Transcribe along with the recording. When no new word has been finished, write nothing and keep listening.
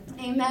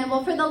Amen.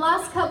 Well, for the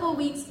last couple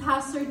weeks,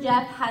 Pastor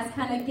Jeff has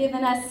kind of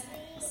given us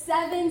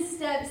 7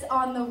 steps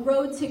on the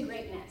road to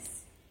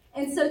greatness.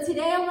 And so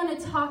today I want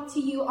to talk to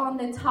you on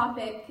the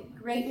topic,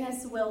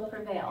 Greatness Will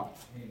Prevail.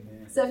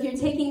 Amen. So if you're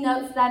taking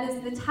notes, that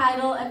is the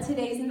title of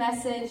today's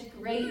message,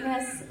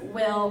 Greatness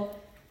Will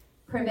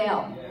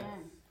Prevail. Yes.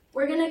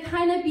 We're going to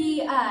kind of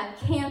be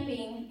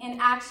camping in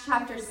Acts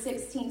chapter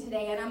 16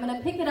 today, and I'm going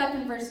to pick it up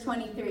in verse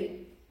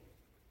 23.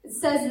 It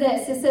says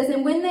this,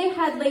 and when they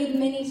had laid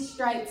many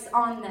stripes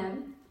on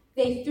them,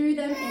 they threw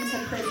them into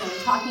prison,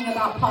 talking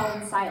about Paul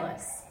and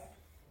Silas.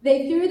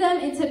 They threw them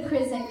into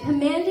prison,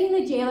 commanding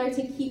the jailer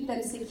to keep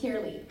them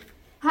securely.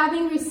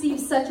 Having received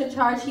such a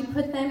charge, he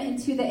put them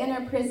into the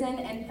inner prison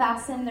and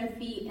fastened their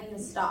feet in the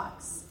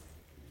stocks.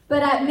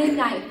 But at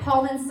midnight,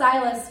 Paul and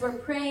Silas were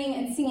praying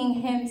and singing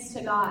hymns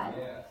to God,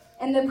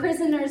 and the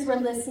prisoners were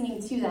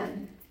listening to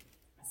them.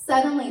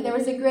 Suddenly, there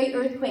was a great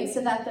earthquake,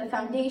 so that the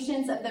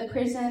foundations of the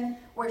prison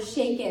were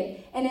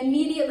shaken, and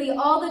immediately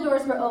all the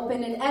doors were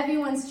opened and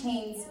everyone's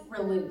chains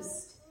were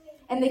loosed.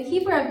 And the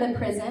keeper of the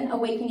prison,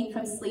 awakening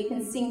from sleep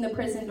and seeing the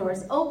prison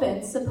doors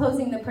open,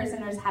 supposing the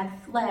prisoners had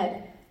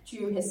fled,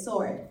 drew his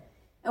sword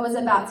and was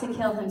about to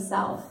kill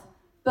himself.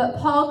 But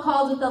Paul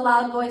called with a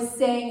loud voice,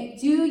 saying,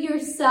 "Do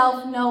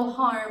yourself no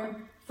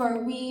harm, for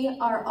we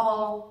are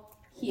all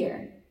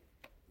here."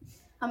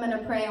 I'm going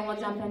to pray and we'll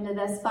jump into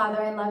this.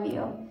 Father, I love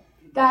you.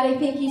 God, I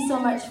thank you so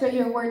much for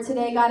your word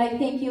today. God, I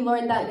thank you,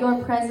 Lord, that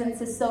your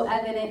presence is so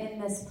evident in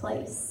this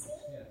place.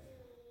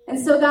 And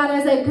so, God,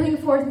 as I bring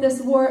forth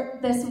this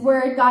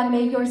word, God,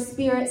 may your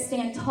spirit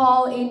stand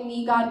tall in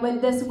me. God,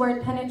 would this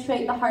word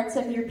penetrate the hearts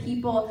of your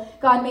people.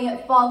 God, may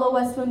it follow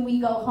us when we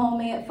go home.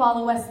 May it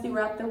follow us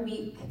throughout the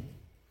week.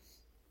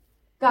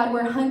 God,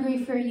 we're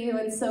hungry for you.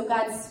 And so,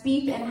 God,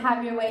 speak and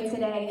have your way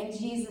today. In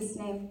Jesus'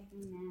 name,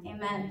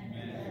 amen.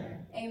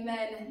 Amen.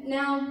 Amen.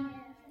 Now,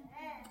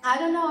 I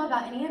don't know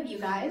about any of you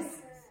guys,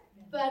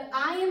 but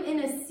I am in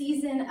a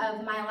season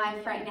of my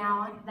life right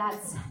now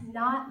that's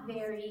not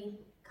very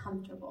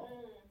comfortable.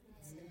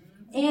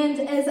 And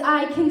as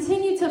I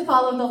continue to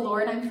follow the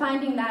Lord, I'm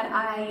finding that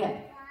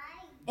I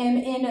am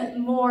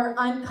in more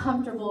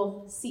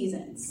uncomfortable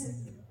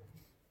seasons.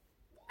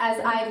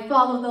 As I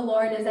follow the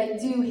Lord, as I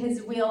do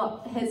His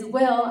will,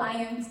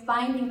 I am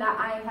finding that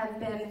I have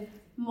been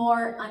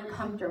more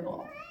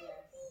uncomfortable.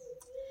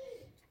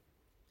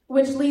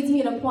 Which leads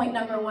me to point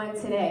number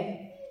 1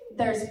 today.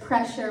 There's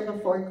pressure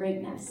before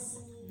greatness.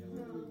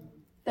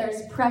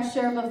 There's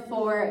pressure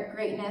before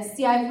greatness.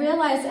 See, I've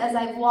realized as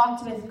I've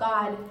walked with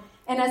God,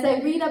 and as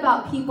I read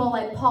about people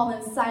like Paul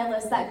and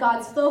Silas, that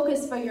God's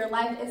focus for your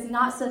life is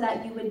not so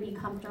that you would be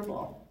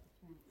comfortable.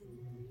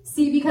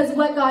 See, because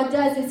what God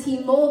does is He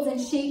molds and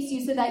shapes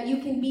you so that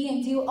you can be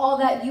and do all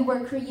that you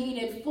were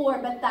created for,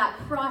 but that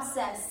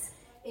process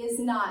is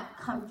not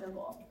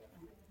comfortable.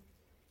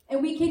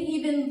 And we can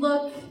even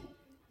look,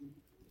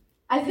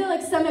 I feel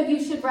like some of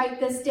you should write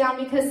this down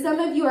because some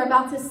of you are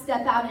about to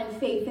step out in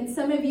faith and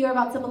some of you are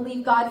about to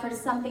believe God for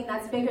something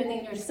that's bigger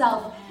than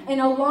yourself.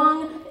 And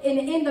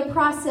in the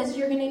process,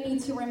 you're going to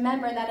need to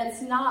remember that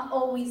it's not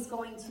always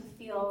going to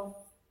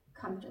feel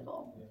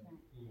comfortable.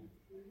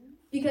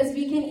 Because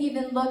we can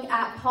even look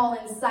at Paul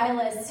and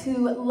Silas,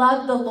 who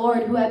loved the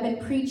Lord, who have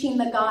been preaching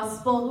the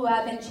gospel, who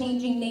have been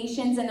changing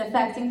nations and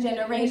affecting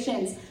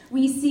generations.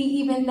 We see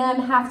even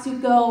them have to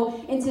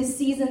go into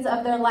seasons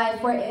of their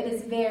life where it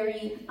is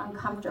very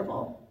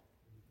uncomfortable.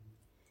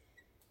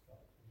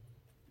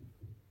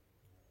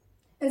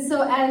 And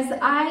so as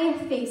I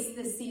face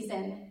this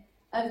season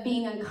of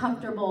being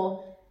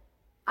uncomfortable,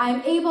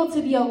 I'm able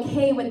to be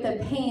okay with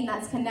the pain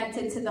that's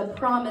connected to the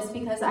promise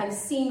because I've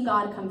seen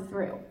God come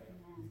through.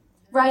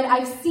 Right?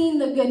 I've seen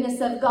the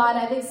goodness of God.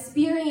 I've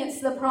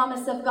experienced the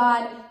promise of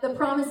God, the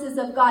promises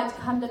of God to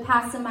come to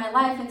pass in my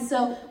life. And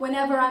so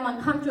whenever I'm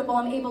uncomfortable,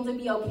 I'm able to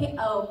be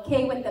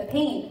okay with the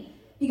pain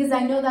because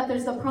I know that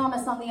there's a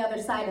promise on the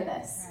other side of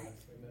this.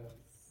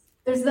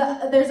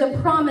 There's a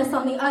promise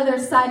on the other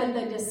side of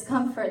the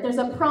discomfort. There's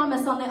a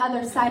promise on the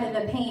other side of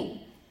the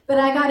pain. But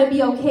I got to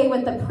be okay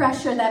with the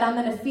pressure that I'm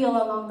going to feel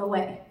along the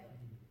way.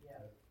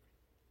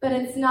 But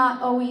it's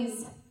not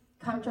always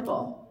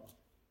comfortable.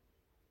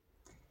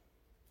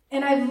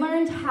 And I've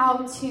learned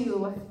how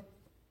to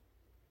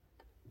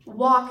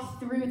walk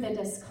through the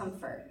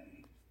discomfort.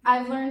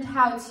 I've learned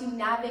how to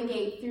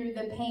navigate through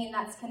the pain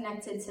that's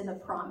connected to the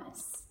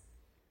promise.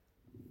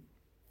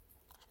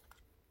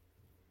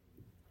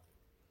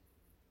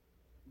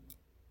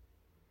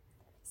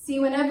 See,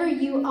 whenever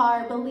you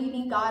are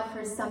believing God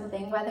for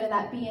something, whether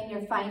that be in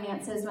your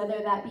finances,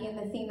 whether that be in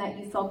the thing that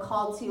you feel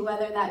called to,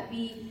 whether that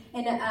be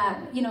in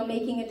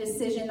making a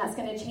decision that's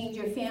going to change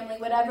your family,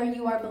 whatever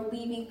you are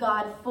believing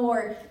God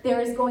for,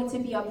 there is going to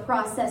be a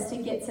process to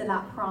get to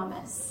that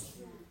promise.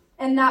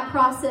 And that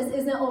process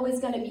isn't always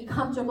going to be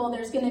comfortable.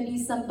 There's going to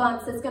be some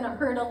bumps. It's going to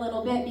hurt a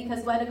little bit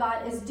because what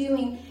God is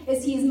doing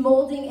is He's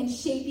molding and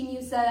shaping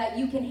you so that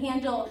you can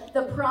handle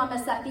the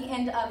promise at the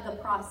end of the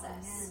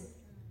process.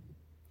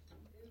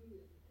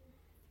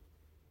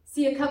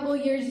 See, a couple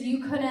years, you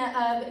couldn't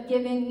have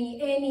given me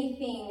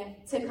anything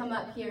to come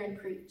up here and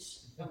preach.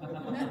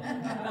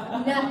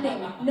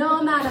 Nothing. No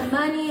amount of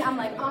money. I'm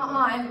like,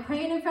 I'm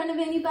praying in front of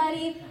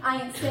anybody.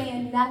 I ain't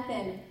saying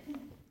nothing.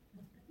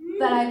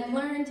 But I've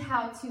learned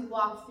how to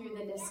walk through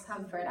the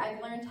discomfort.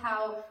 I've learned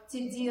how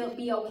to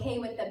be okay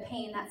with the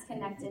pain that's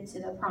connected to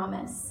the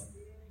promise.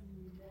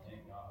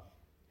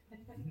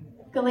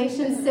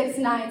 Galatians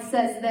 6:9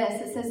 says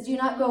this. It says, do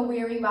not go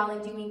weary while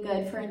in doing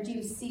good, for in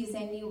due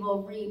season you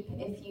will reap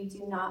if you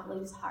do not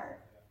lose heart.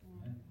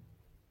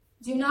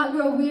 Do not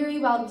grow weary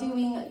while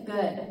doing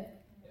good.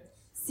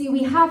 See,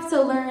 we have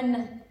to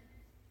learn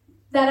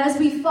that as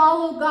we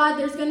follow God,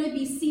 there's going to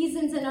be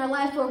seasons in our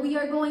life where we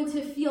are going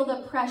to feel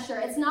the pressure.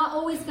 It's not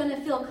always going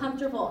to feel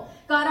comfortable.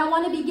 God, I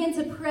want to begin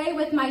to pray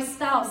with my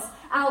spouse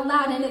out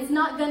loud, and it's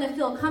not going to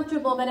feel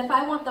comfortable, but if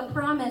I want the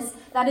promise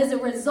that is a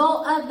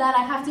result of that,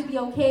 I have to be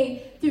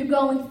okay through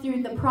going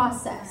through the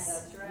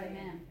process. That's right,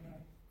 man.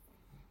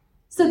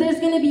 So there's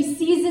going to be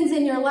seasons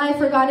in your life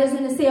where God is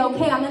going to say,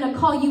 okay, I'm going to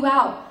call you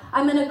out.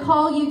 I'm going to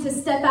call you to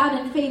step out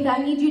in faith. I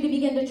need you to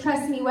begin to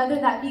trust me, whether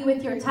that be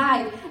with your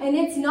tithe. And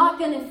it's not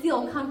going to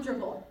feel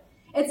comfortable.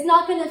 It's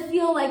not going to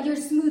feel like you're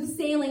smooth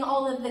sailing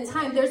all of the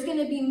time. There's going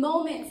to be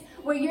moments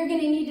where you're going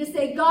to need to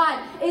say,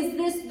 God, is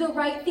this the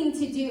right thing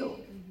to do?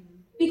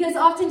 Because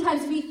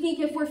oftentimes we think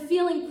if we're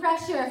feeling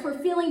pressure, if we're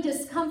feeling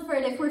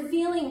discomfort, if we're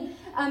feeling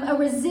a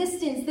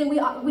resistance, then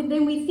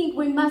we think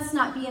we must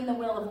not be in the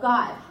will of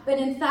God. But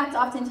in fact,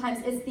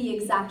 oftentimes it's the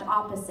exact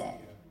opposite.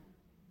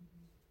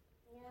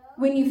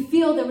 When you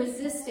feel the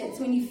resistance,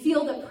 when you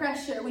feel the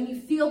pressure, when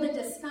you feel the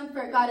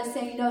discomfort, God is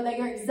saying, no, that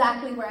you're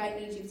exactly where I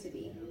need you to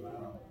be.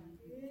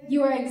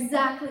 You are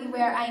exactly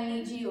where I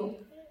need you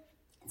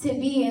to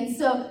be. And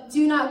so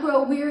do not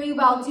grow weary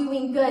while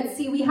doing good.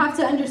 See, we have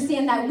to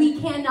understand that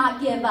we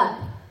cannot give up.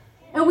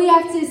 And we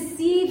have to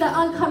see the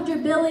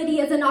uncomfortability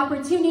as an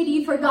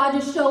opportunity for God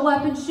to show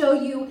up and show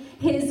you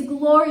his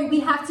glory.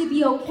 We have to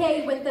be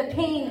okay with the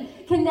pain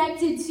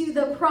connected to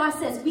the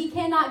process. We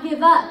cannot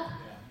give up.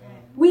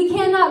 We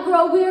cannot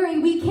grow weary.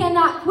 We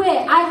cannot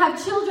quit. I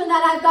have children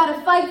that I've got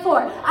to fight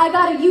for. I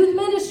got a youth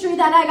ministry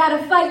that I got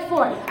to fight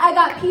for. I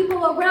got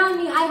people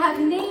around me. I have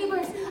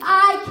neighbors.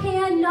 I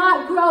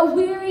cannot grow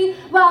weary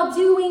while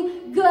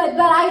doing good.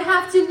 But I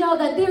have to know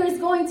that there is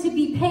going to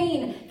be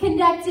pain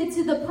connected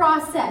to the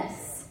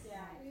process.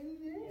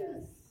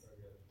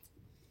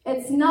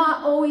 It's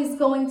not always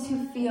going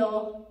to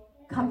feel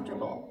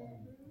comfortable.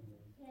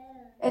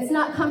 It's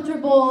not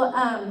comfortable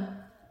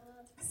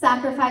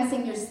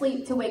sacrificing your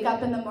sleep to wake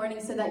up in the morning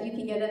so that you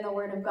can get in the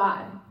Word of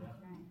God.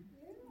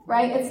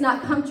 Right? It's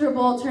not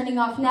comfortable turning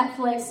off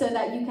Netflix so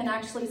that you can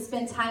actually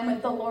spend time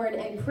with the Lord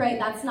and pray.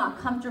 That's not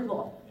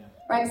comfortable.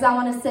 Right? Because I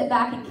want to sit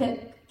back and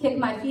kick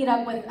my feet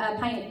up with a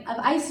pint of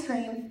ice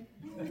cream.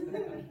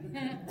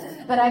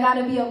 But I got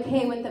to be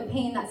okay with the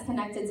pain that's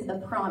connected to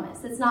the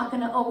promise. It's not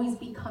going to always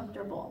be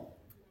comfortable.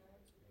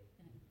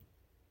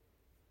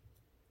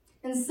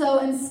 And so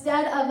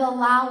instead of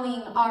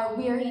allowing our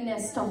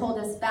weariness to hold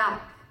us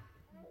back,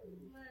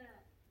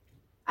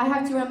 I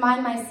have to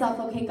remind myself,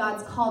 okay,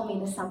 God's called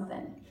me to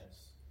something.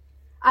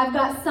 I've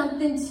got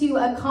something to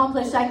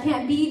accomplish. I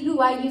can't be who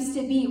I used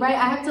to be, right?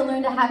 I have to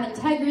learn to have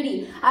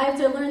integrity. I have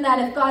to learn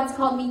that if God's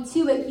called me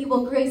to it, he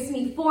will grace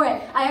me for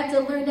it. I have to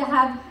learn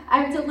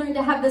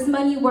to have this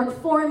money work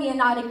for me and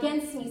not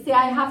against me. See,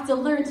 I have to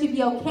learn to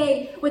be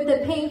okay with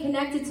the pain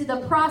connected to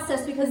the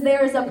process because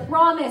there is a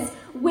promise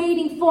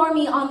waiting for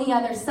me on the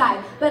other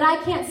side. But I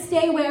can't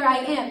stay where I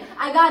am.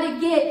 I got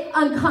to get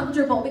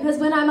uncomfortable because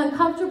when I'm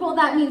uncomfortable,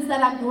 that means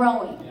that I'm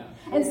growing. Yeah.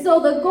 And so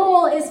the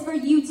goal is for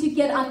you to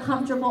get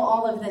uncomfortable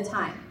all of the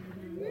time.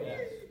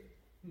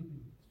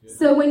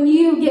 So when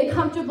you get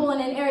comfortable in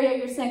an area,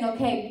 you're saying,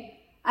 okay,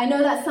 I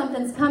know that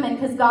something's coming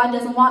because God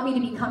doesn't want me to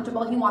be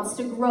comfortable. He wants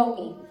to grow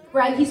me,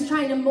 right? He's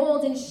trying to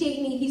mold and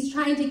shape me. He's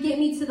trying to get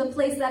me to the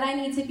place that I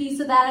need to be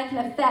so that I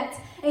can affect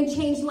and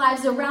change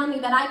lives around me.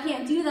 But I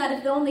can't do that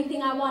if the only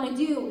thing I want to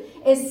do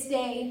is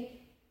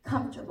stay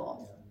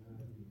comfortable.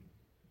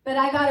 But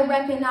I got to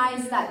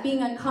recognize that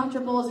being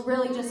uncomfortable is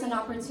really just an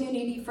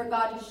opportunity for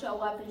God to show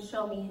up and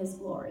show me his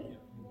glory.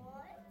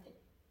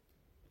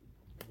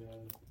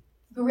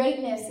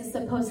 Greatness is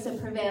supposed to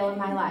prevail in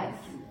my life.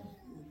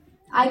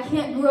 I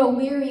can't grow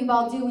weary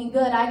while doing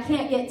good. I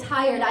can't get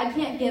tired. I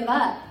can't give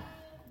up.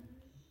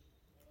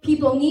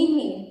 People need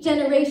me.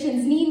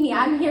 Generations need me.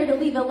 I'm here to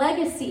leave a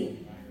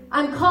legacy.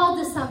 I'm called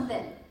to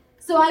something.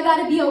 So I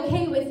got to be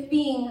okay with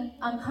being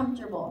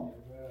uncomfortable.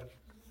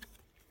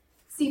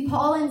 See,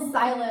 Paul and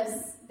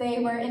Silas, they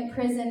were in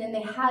prison and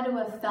they had to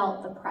have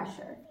felt the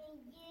pressure.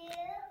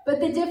 But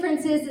the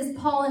difference is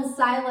Paul and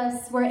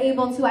Silas were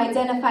able to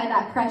identify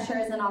that pressure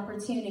as an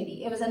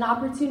opportunity. It was an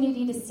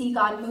opportunity to see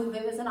God move.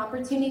 It was an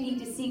opportunity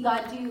to see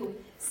God do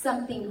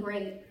something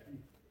great.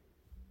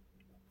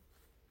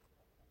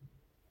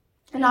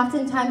 And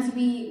oftentimes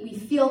we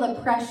feel the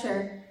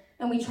pressure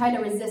and we try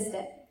to resist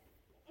it.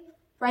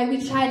 Right?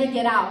 We try to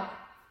get out.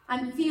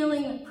 I'm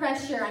feeling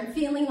pressure. I'm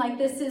feeling like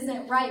this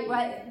isn't right?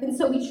 And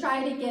so we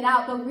try to get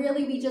out, but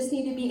really we just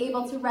need to be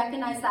able to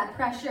recognize that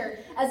pressure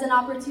as an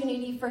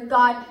opportunity for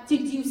God to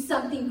do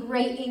something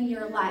great in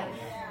your life.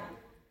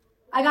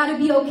 I got to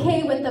be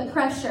okay with the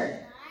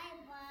pressure.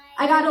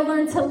 I got to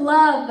learn to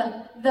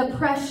love the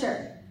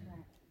pressure.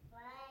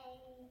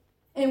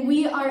 And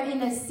we are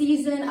in a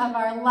season of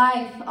our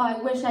life. Oh,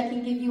 I wish I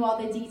could give you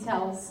all the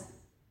details.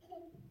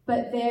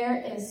 But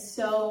there is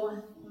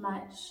so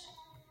much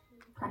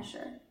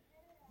pressure.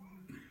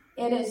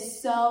 It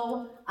is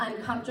so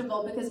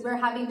uncomfortable because we're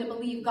having to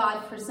believe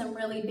God for some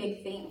really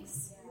big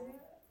things.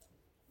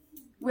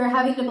 We're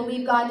having to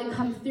believe God to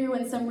come through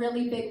in some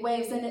really big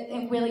ways,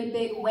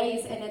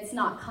 and it's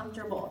not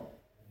comfortable.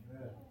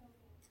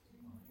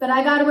 But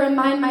I got to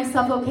remind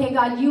myself, okay,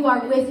 God, you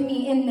are with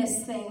me in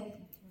this thing.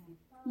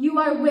 You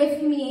are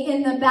with me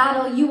in the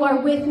battle. You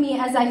are with me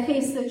as I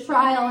face the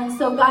trial. And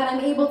so, God,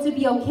 I'm able to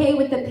be okay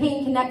with the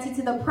pain connected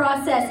to the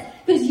process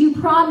because you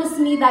promised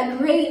me that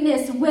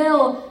greatness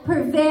will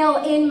prevail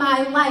in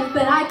my life,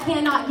 but I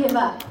cannot give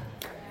up.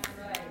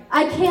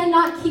 I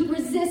cannot keep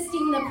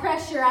resisting the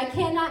pressure. I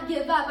cannot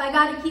give up. I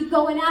got to keep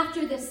going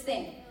after this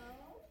thing.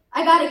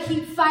 I got to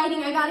keep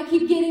fighting. I got to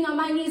keep getting on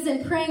my knees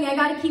and praying. I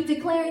got to keep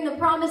declaring the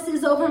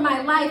promises over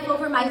my life,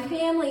 over my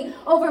family,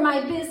 over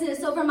my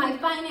business, over my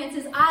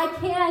finances. I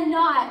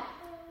cannot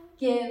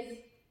give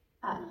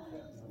up.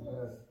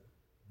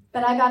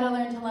 But I got to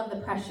learn to love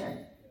the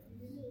pressure.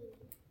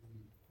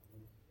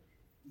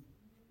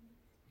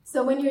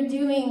 So when you're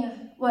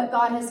doing what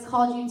God has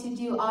called you to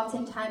do,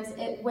 oftentimes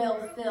it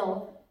will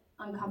feel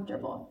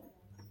uncomfortable.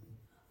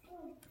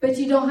 But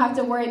you don't have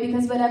to worry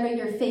because whatever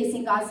you're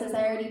facing, God says,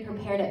 I already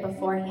prepared it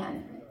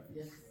beforehand.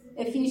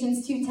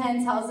 Ephesians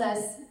 2:10 tells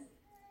us,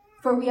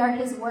 for we are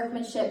his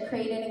workmanship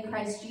created in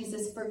Christ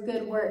Jesus for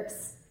good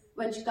works,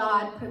 which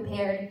God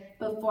prepared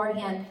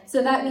beforehand.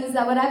 So that means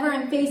that whatever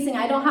I'm facing,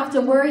 I don't have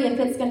to worry if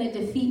it's going to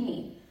defeat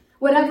me.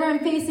 Whatever I'm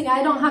facing,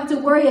 I don't have to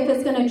worry if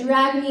it's going to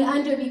drag me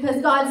under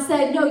because God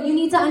said, no, you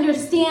need to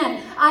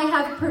understand, I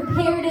have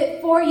prepared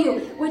it for you,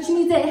 which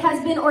means that it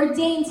has been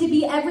ordained to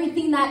be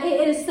everything that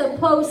it is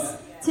supposed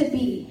to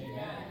be.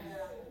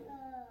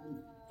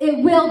 It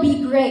will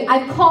be great.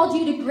 I've called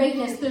you to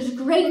greatness. There's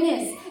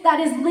greatness that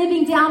is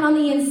living down on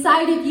the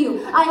inside of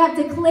you. I have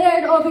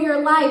declared over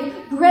your life,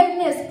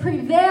 greatness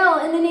prevail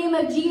in the name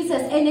of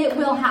Jesus, and it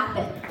will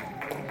happen.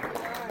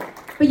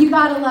 But you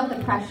got to love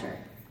the pressure.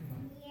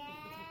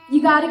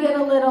 You got to get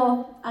a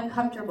little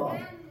uncomfortable.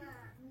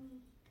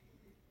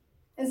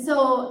 And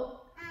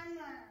so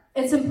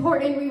it's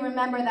important we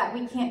remember that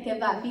we can't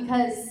give up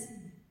because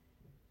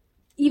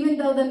even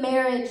though the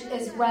marriage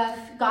is rough,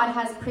 God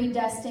has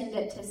predestined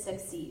it to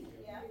succeed.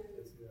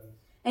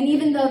 And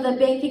even though the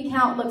bank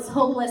account looks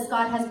hopeless,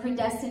 God has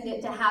predestined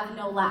it to have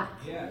no lack.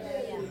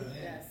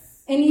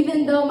 And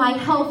even though my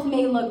health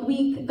may look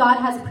weak, God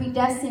has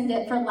predestined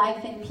it for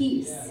life and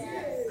peace.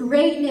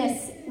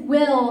 Greatness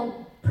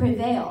will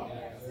prevail.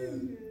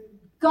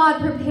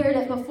 God prepared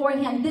it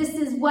beforehand. This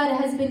is what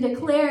has been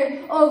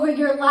declared over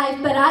your life,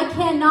 but I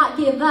cannot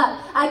give up.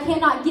 I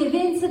cannot give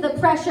in to the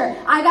pressure.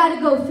 I got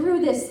to go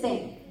through this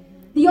thing.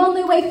 The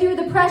only way through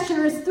the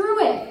pressure is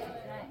through it.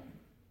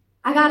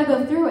 I got to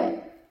go through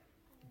it.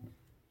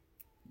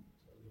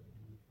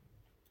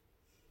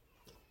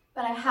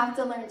 But I have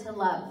to learn to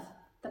love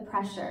the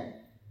pressure.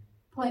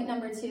 Point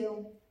number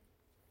 2.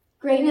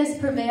 Greatness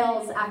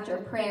prevails after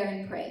prayer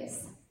and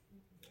praise.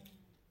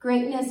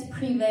 Greatness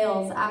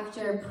prevails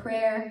after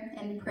prayer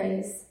and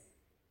praise.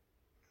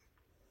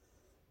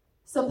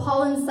 So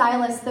Paul and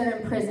Silas, they're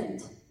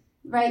imprisoned,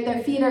 right?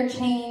 Their feet are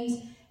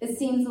chained. It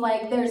seems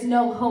like there's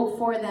no hope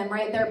for them,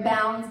 right? They're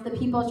bound. The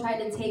people try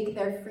to take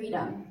their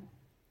freedom.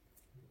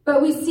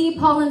 But we see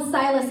Paul and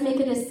Silas make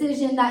a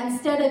decision that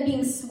instead of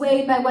being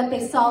swayed by what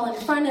they saw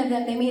in front of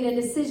them, they made a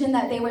decision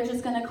that they were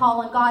just going to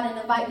call on God and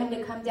invite him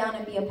to come down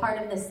and be a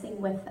part of this thing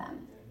with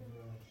them.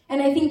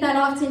 And I think that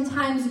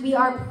oftentimes we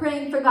are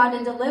praying for God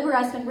to deliver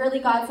us when really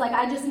God's like,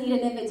 I just need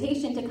an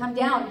invitation to come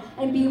down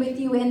and be with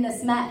you in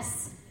this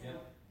mess. Yeah.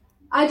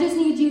 I just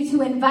need you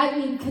to invite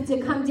me to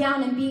come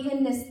down and be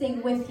in this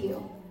thing with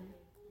you.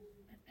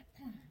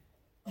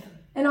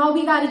 And all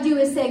we got to do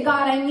is say,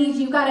 God, I need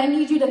you. God, I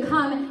need you to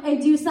come and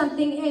do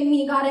something in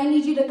me. God, I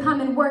need you to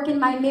come and work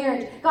in my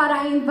marriage. God,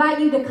 I invite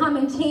you to come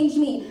and change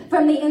me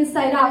from the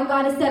inside out. And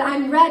God has said,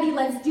 I'm ready.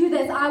 Let's do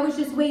this. I was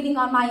just waiting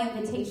on my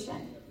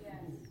invitation.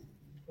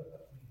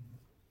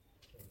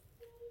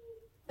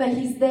 But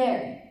he's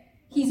there.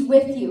 He's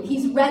with you.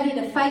 He's ready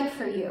to fight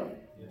for you.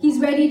 He's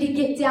ready to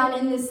get down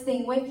in this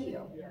thing with you.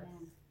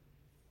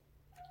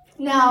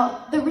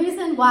 Now, the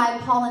reason why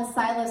Paul and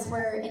Silas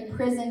were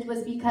imprisoned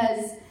was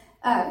because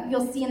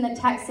you'll see in the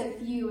text a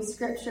few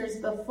scriptures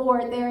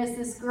before, there is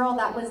this girl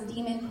that was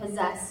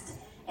demon-possessed,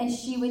 and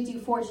she would do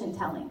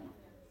fortune-telling.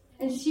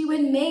 And she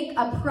would make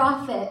a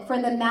profit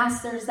for the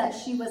masters that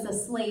she was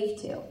a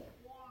slave to.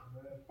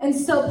 And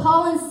so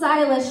Paul and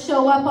Silas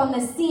show up on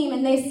the scene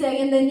and they say,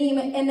 in the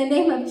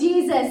name of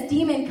Jesus,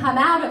 demon, come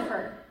out of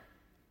her.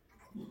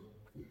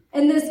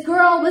 And this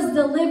girl was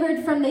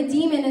delivered from the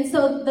demon. And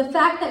so the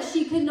fact that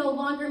she could no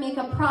longer make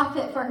a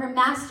profit for her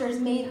masters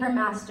made her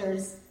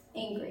masters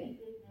angry.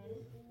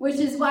 Which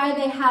is why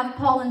they have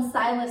Paul and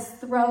Silas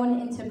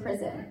thrown into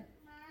prison.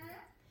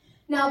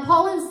 Now,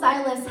 Paul and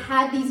Silas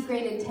had these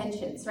great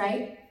intentions,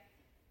 right?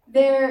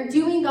 They're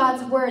doing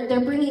God's word.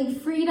 They're bringing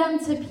freedom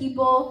to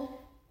people.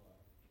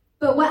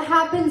 But what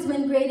happens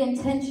when great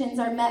intentions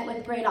are met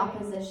with great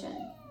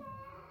opposition?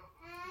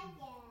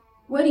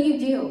 What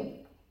do?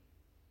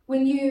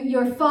 When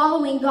you're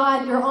following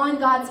God, you're on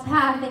God's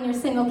path, and you're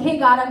saying, okay,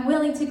 God, I'm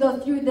willing to go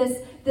through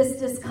this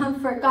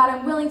discomfort. God,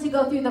 I'm willing to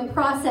go through the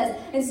process.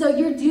 And so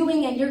you're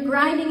doing it. You're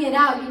grinding it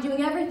out. You're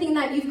doing everything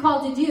that you've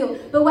called to do.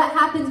 But what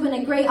happens when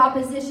a great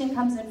opposition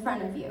comes in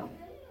front of you?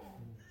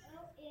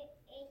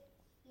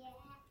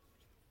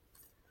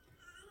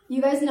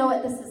 You guys know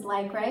what this is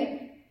like,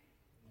 right?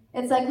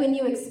 It's like when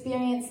you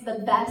experience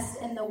the best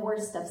and the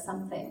worst of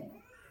something.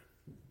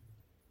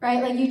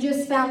 Right? Like you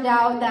just found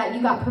out that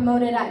you got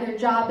promoted at your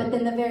job, but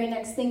then the very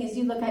next thing is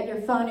you look at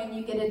your phone and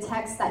you get a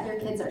text that your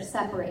kids are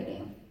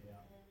separating.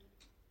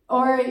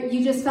 Or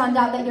you just found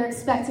out that you're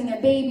expecting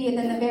a baby, and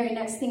then the very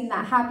next thing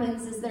that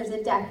happens is there's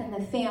a death in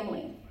the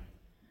family.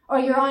 Or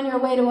you're on your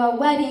way to a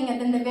wedding, and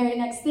then the very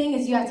next thing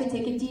is you have to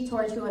take a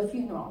detour to a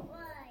funeral.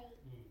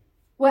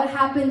 What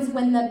happens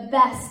when the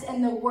best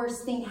and the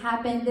worst thing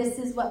happen? This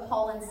is what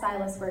Paul and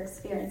Silas were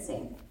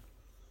experiencing.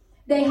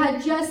 They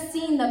had just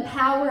seen the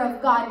power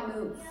of God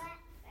move.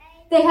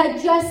 They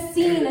had just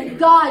seen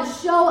God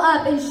show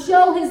up and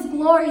show his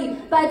glory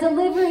by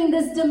delivering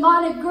this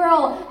demonic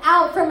girl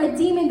out from a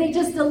demon. They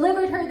just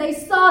delivered her. They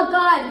saw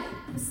God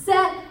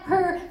set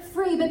her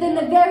free. But then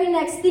the very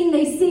next thing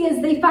they see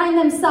is they find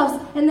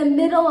themselves in the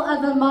middle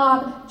of a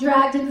mob,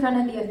 dragged in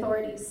front of the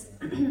authorities,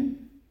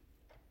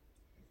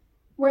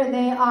 where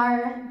they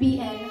are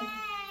beaten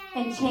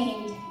and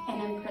chained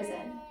and in prison.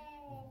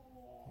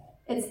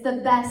 It's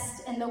the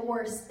best and the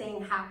worst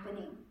thing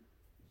happening.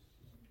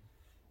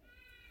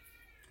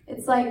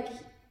 It's like,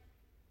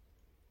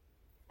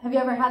 have you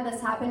ever had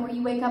this happen where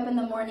you wake up in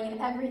the morning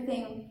and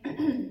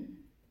everything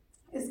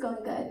is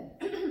going good?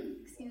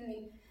 Excuse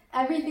me.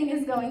 Everything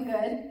is going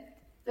good,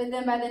 but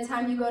then by the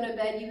time you go to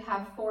bed, you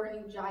have 4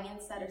 new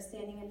giants that are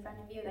standing in front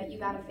of you that you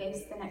got to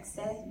face the next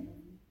day.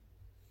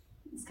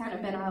 It's kind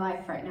of been our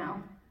life right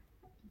now.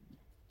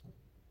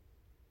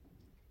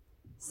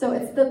 So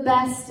it's the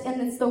best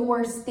and it's the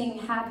worst thing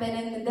happen,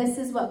 and this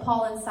is what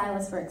Paul and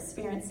Silas were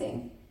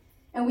experiencing.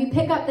 And we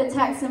pick up the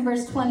text in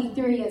verse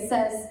 23. It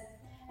says,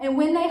 and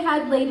when they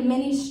had laid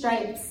many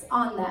stripes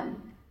on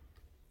them.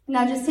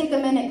 Now just take a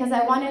minute, because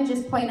I want to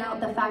just point out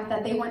the fact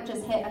that they weren't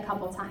just hit a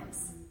couple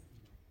times.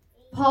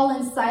 Paul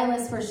and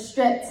Silas were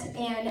stripped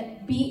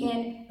and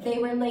beaten. They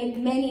were laid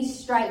many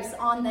stripes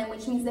on them,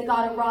 which means they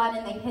got a rod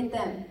and they hit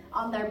them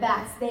on their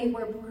backs. They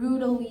were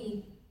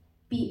brutally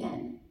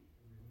beaten.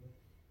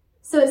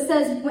 So it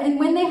says, and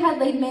when they had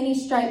laid many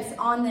stripes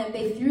on them,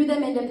 they threw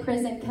them into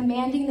prison,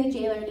 commanding the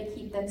jailer to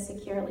keep them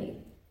securely.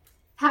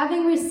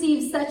 Having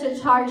received such a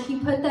charge, he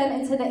put them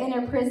into the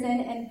inner prison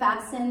and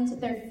fastened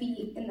their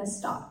feet in the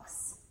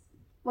stocks.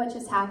 What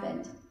just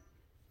happened?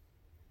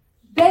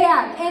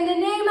 Bam! In the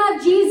name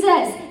of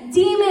Jesus,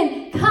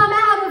 demon, come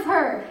out of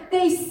her.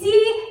 They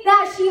see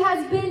that she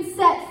has been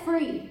set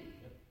free.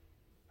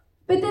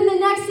 But then the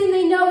next thing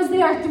they know is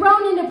they are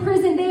thrown into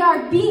prison. They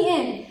are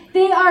beaten.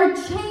 They are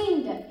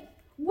chained.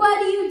 What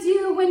do you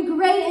do when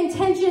great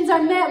intentions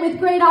are met with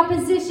great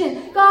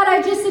opposition? God,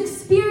 I just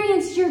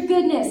experienced your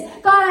goodness.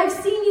 God, I've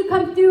seen you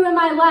come through in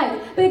my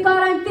life. But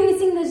God, I'm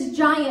facing this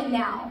giant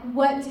now.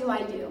 What do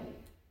I do?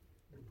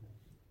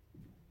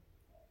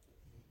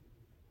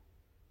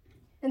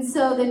 And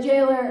so the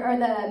jailer or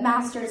the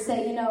masters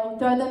say,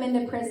 throw them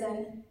into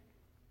prison.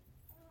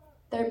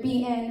 They're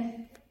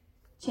beaten,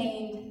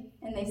 chained,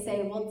 and they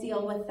say, we'll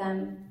deal with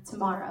them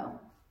tomorrow.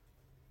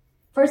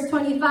 Verse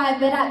 25,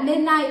 but at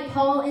midnight,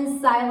 Paul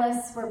and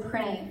Silas were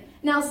praying.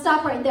 Now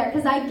stop right there,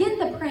 because I get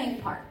the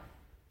praying part.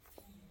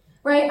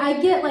 Right? I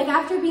get,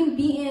 after being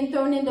beaten,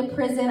 thrown into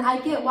prison, I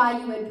get why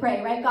you would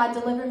pray, right? God,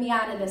 deliver me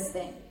out of this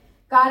thing.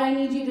 God, I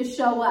need you to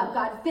show up.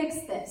 God, fix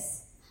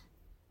this.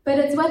 But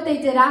it's what they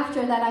did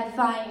after that I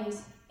find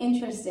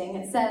interesting.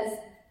 It says,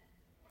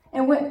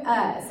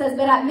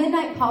 but at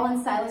midnight, Paul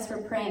and Silas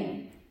were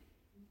praying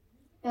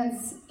and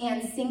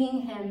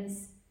singing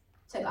hymns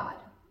to God.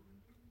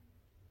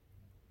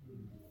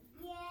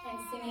 And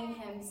singing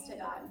hymns to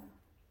God.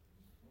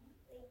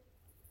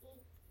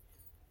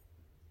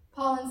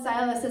 Paul and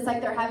Silas, it's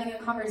like they're having a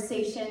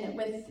conversation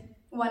with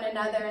one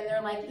another, and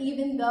they're like,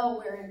 even though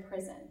we're in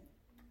prison,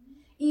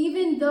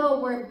 even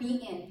though we're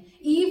beaten,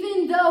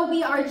 even though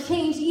we are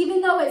changed,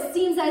 even though it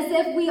seems as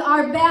if we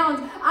are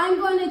bound, I'm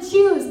going to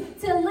choose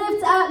to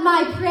lift up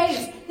my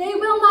praise. They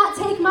will not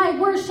take my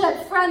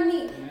worship from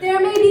me. There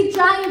may be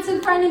giants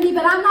in front of me,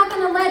 but I'm not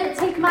going to let it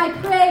take my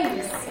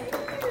praise.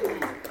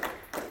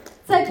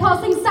 It's like Paul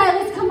saying,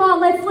 Silas, come on,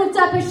 let's lift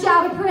up a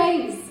shout of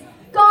praise.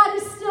 God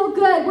is still good.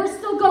 good. We're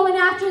still going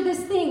after this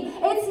thing.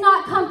 It's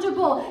not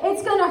comfortable.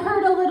 It's going to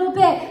hurt a little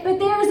bit. But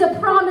there is a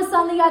promise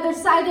on the other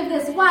side of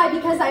this. Why?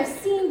 Because I've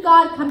seen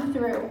God come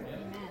through.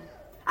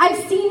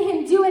 I've seen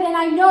him do it, and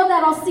I know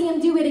that I'll see him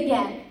do it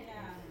again.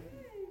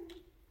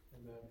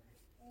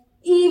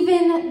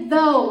 Even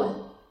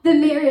though the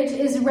marriage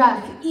is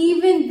rough,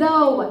 even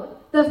though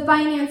the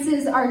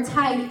finances are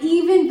tight,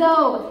 even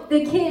though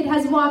the kid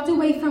has walked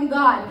away from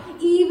God,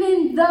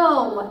 even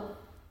though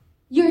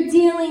you're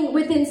dealing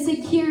with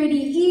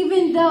insecurity,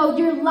 even though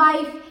your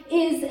life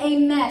is a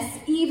mess,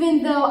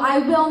 even though I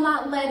will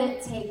not let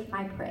it take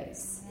my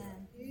praise.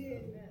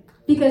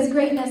 Because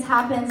greatness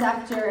happens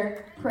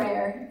after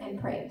prayer and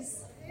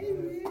praise.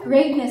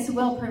 Greatness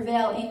will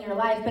prevail in your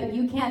life, but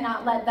you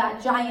cannot let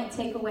that giant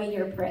take away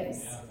your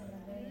praise.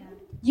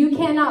 You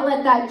cannot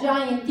let that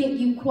giant get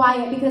you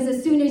quiet, because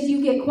as soon as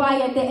you get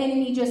quiet, the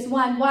enemy just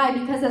won. Why?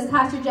 Because as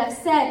Pastor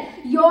Jeff said,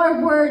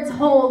 your words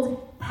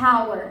hold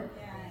power.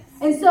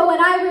 And so when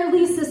I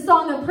release a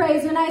song of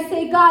praise, when I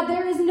say, God,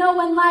 there is no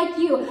one like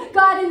you.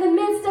 God, in the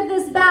midst of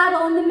this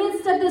battle, in the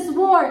midst of this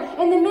war,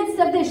 in the midst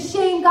of this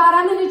shame, God,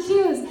 I'm going to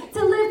choose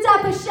to lift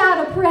up a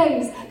shout of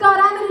praise. God,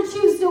 I'm going to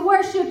choose to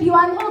worship you.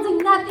 I'm holding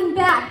nothing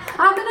back.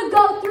 I'm going to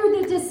go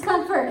through the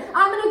discomfort.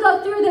 I'm going to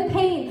go through the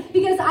pain,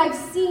 because I've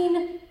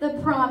seen the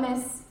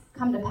promise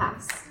come to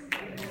pass.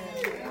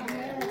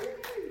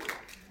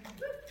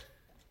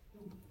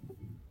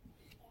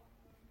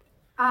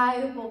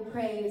 I will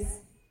praise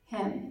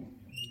him.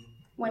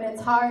 When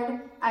it's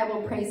hard, I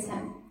will praise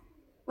him.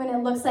 When it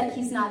looks like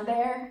he's not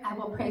there, I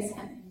will praise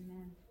him.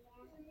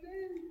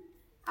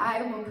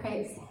 I will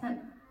praise him.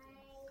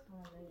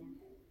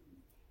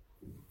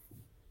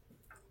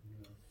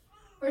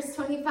 Verse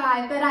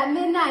 25, but at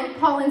midnight,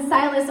 Paul and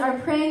Silas are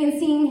praying and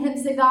singing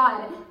hymns to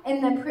God,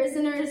 and the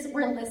prisoners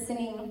were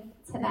listening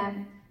to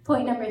them.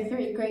 Point number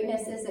 3,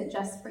 greatness isn't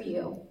just for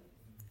you.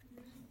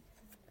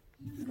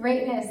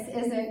 Greatness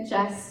isn't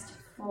just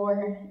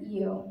for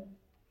you.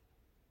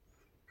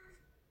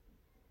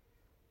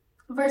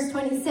 Verse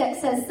 26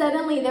 says,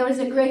 suddenly there was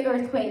a great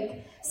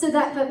earthquake, so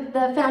that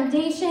the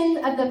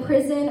foundation of the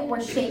prison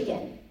were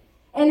shaken.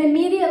 And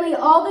immediately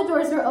all the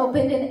doors were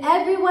opened and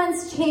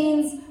everyone's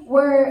chains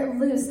were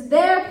loose.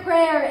 Their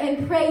prayer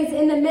and praise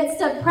in the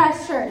midst of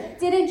pressure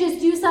didn't just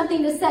do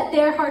something to set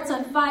their hearts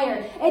on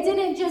fire. It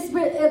didn't just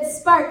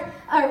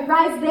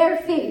rise their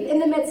faith in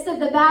the midst of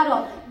the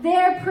battle.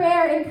 Their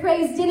prayer and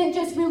praise didn't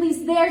just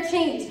release their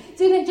chains,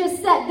 didn't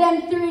just set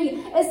them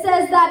free. It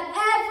says that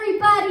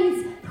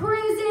everybody's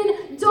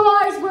prison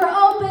doors were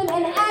open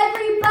and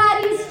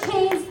everybody's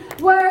chains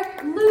were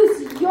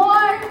loose.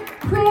 Your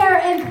prayer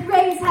and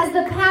praise has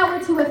the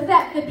power to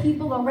affect the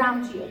people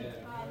around you.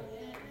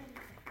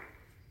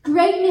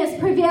 Greatness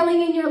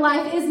prevailing in your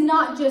life is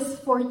not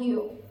just for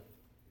you.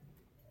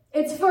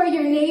 It's for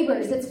your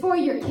neighbors. It's for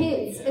your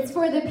kids. It's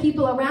for the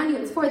people around you.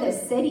 It's for the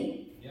city.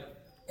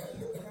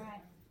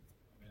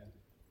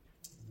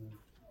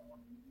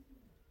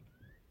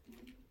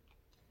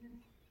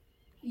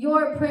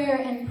 Your prayer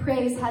and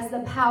praise has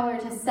the power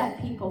to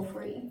set people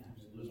free.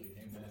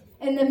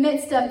 In the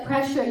midst of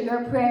pressure,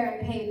 your prayer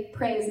and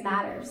praise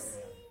matters.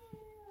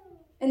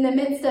 In the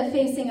midst of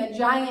facing a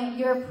giant,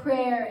 your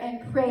prayer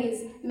and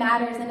praise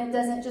matters. And it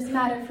doesn't just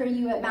matter for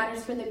you, it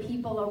matters for the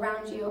people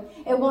around you.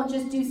 It won't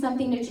just do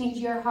something to change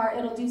your heart,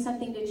 it'll do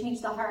something to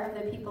change the heart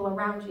of the people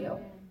around you.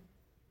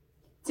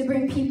 To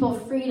bring people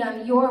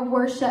freedom, your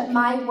worship,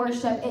 my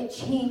worship, it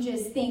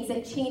changes things.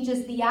 It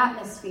changes the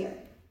atmosphere.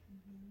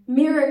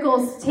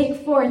 Miracles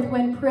take forth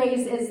when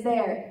praise is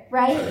there,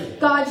 right?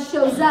 God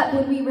shows up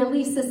when we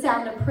release the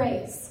sound of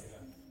praise.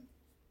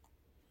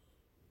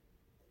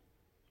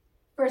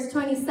 Verse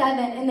 27,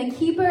 and the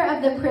keeper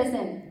of the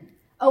prison,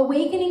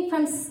 awakening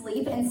from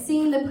sleep and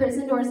seeing the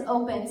prison doors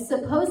open,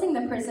 supposing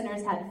the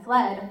prisoners had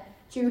fled,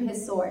 drew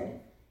his sword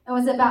and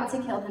was about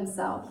to kill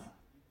himself.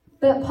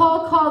 But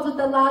Paul called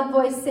with a loud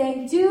voice,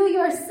 saying, do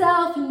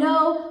yourself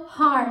no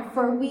harm,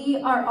 for we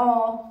are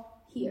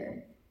all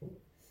here.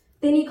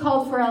 Then he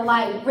called for a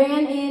light,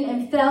 ran in,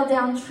 and fell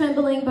down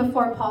trembling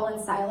before Paul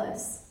and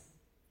Silas.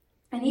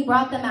 And he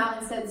brought them out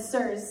and said,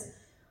 sirs,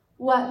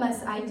 what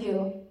must I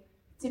do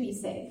to be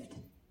saved?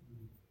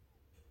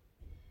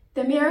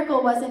 The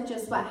miracle wasn't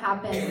just what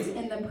happened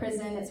in the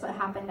prison, it's what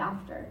happened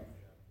after.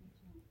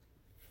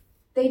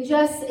 They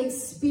just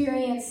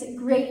experienced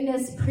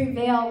greatness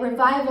prevail.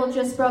 Revival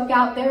just broke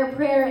out. Their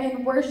prayer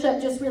and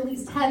worship just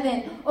released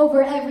heaven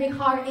over every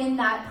heart in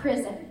that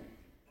prison.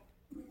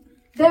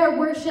 Their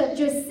worship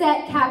just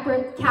set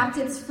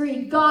captives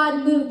free.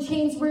 God moved.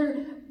 Chains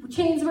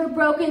were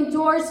broken.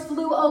 Doors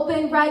flew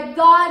open, right?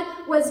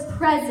 God was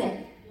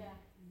present.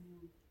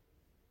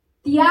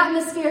 The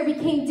atmosphere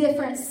became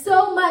different,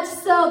 so much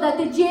so that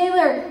the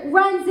jailer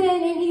runs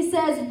in and he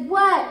says,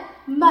 what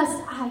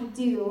must I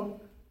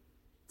do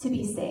to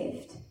be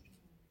saved?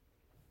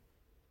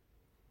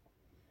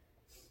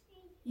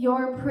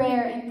 Your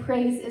prayer and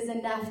praise is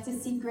enough to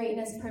see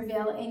greatness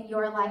prevail in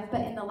your life,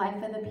 but in the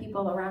life of the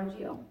people around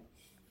you.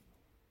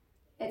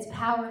 It's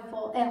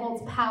powerful. It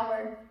holds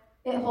power.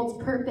 It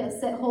holds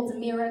purpose. It holds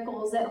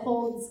miracles. It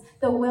holds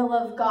the will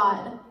of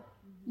God.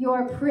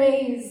 Your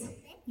praise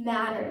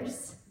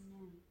matters.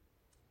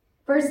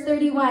 Verse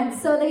 31,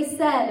 so they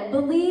said,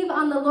 believe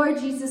on the Lord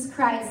Jesus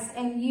Christ,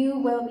 and you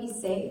will be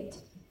saved,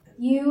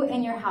 you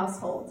and your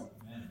household.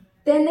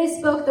 Then they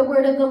spoke the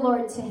word of the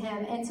Lord to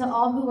him and to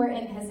all who were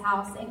in his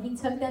house, and he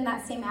took them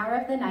that same hour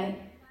of the night,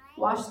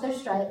 washed their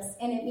stripes,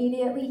 and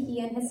immediately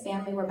he and his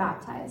family were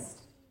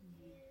baptized.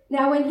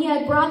 Now when he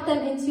had brought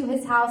them into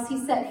his house,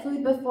 he set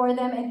food before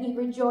them, and he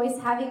rejoiced,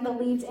 having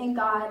believed in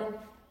God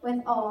with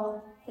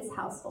all his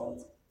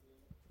household.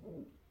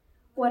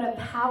 What a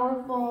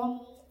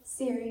powerful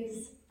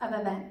series of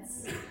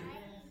events.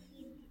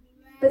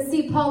 But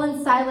see, Paul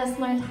and Silas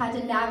learned how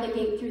to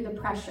navigate through the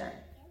pressure.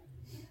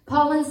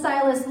 Paul and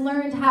Silas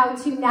learned how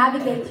to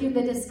navigate through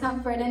the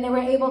discomfort, and they were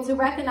able to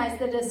recognize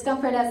the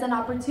discomfort as an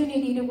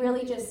opportunity to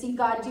really just see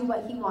God do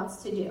what he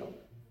wants to do.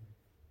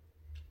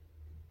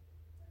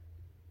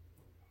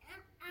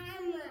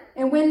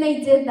 And when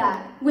they did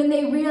that, when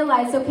they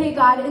realized, okay,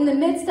 God, in the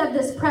midst of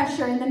this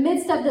pressure, in the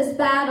midst of this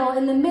battle,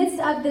 in the midst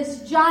of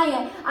this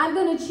giant, I'm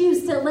going to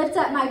choose to lift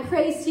up my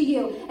praise to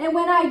you. And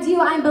when I do,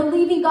 I'm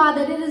believing, God,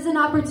 that it is an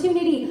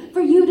opportunity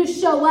for you to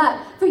show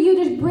up, for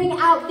you to bring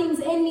out things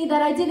in me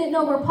that I didn't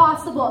know were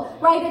possible,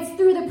 right? It's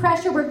through the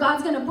pressure where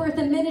God's going to birth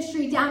a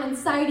ministry down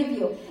inside of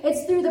you.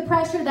 It's through the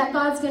pressure that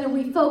God's going to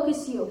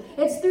refocus you.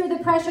 It's through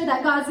the pressure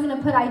that God's going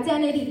to put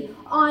identity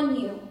on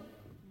you.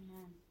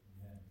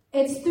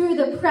 It's through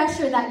the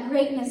pressure that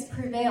greatness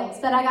prevails.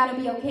 But I got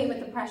to be okay with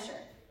the pressure.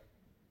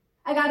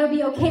 I got to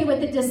be okay with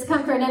the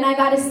discomfort. And I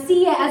got to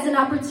see it as an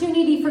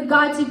opportunity for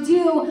God to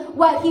do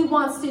what he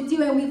wants to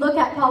do. And we look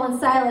at Paul and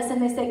Silas and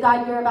they say,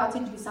 God, you're about to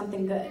do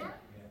something good.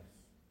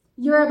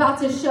 You're about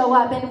to show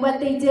up. And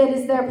what they did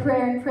is their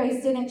prayer and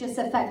praise didn't just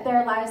affect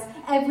their lives.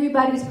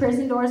 Everybody's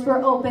prison doors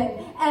were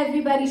open.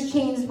 Everybody's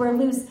chains were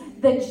loose.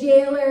 The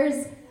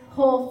jailer's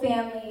whole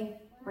family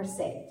were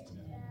saved.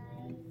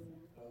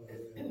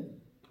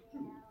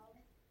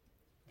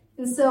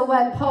 And so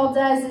what Paul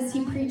does is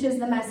he preaches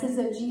the message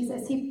of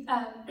Jesus.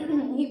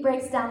 He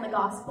breaks down the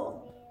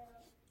gospel.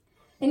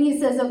 And he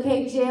says,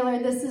 okay, jailer,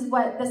 this is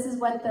what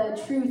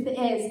the truth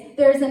is.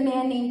 There's a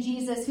man named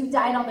Jesus who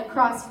died on the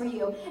cross for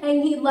you.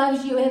 And he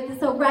loves you.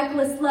 It's a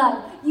reckless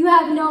love. You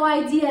have no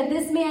idea.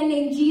 This man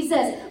named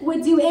Jesus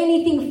would do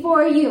anything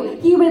for you.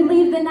 He would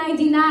leave the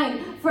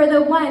 99 for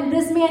the one.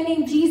 This man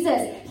named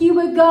Jesus, he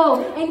would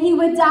go and he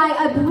would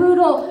die a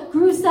brutal,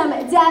 gruesome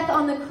death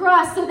on the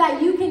cross so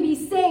that you can be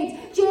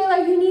saved.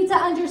 Jailer, you need to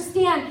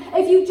understand,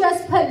 if you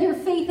just put your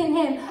faith in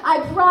him,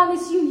 I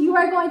promise you, you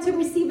are going to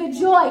receive a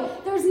joy.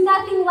 There's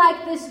nothing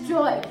like this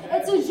joy.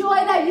 It's a joy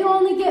that you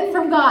only get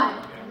from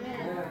God.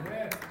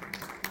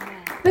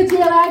 But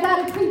jailer, I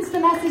got to preach the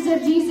message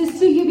of Jesus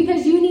to you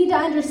because you need to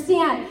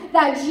understand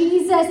that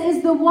Jesus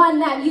is the one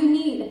that you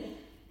need.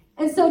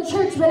 And so,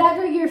 church,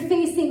 whatever you're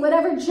facing,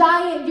 whatever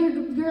giant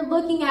you're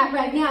looking at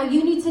right now,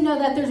 you need to know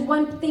that there's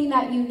one thing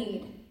that you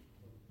need.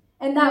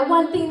 And that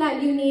one thing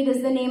that you need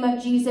is the name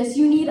of Jesus.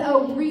 You need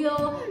a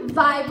real,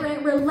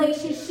 vibrant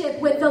relationship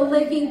with the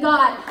living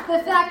God. The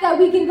fact that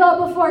we can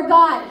go before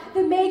God,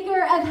 the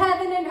maker of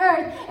heaven and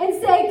earth, and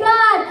say,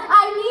 God,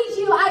 I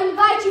need you. I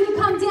invite you to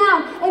come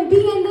down and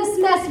be in this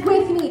mess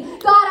with me.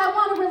 God, I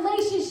want a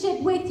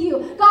relationship with you.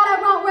 God,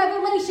 I want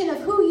revelation of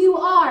who you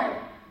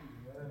are.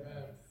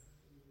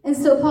 And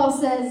so Paul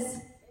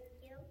says,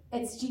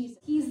 it's Jesus.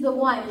 He's the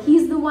one.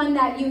 He's the one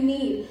that you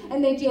need.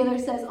 And the jailer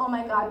says, oh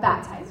my God,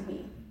 baptize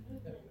me.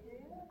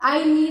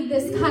 I need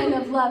this kind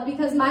of love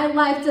because my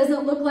life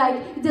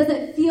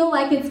doesn't feel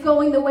like it's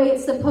going the way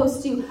it's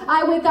supposed to.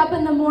 I wake up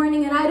in the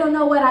morning and I don't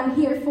know what I'm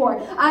here for.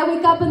 I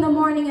wake up in the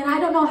morning and I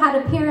don't know how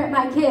to parent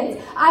my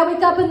kids. I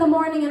wake up in the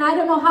morning and I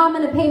don't know how I'm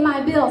going to pay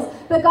my bills.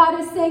 But God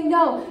is saying,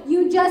 no,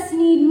 you just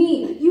need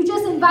me. You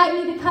just invite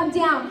me to come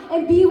down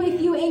and be with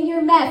you in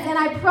your mess. And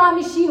I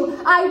promise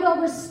you, I will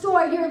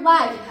restore your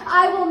life.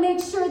 I will make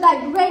sure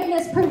that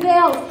greatness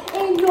prevails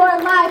in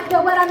your life.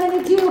 But what I'm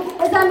going to do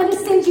is I'm going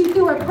to send you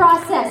through a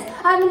process.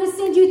 I'm going to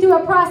send you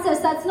through a process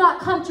that's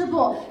not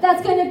comfortable,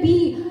 that's going to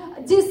be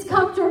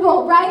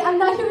discomfortable, right?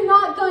 You're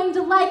not going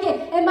to like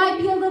it. It might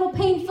be a little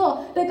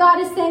painful, but God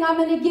is saying, I'm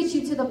going to get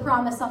you to the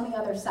promise on the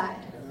other side.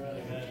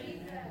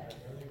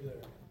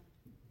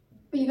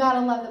 But you got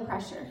to love the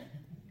pressure.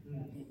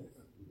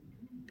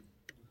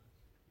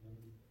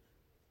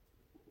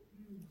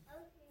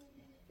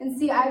 And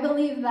see, I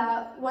believe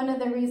that one of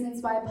the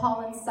reasons why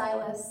Paul and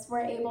Silas were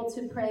able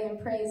to pray and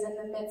praise in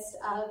the midst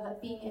of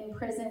being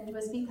imprisoned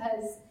was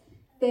because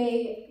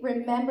they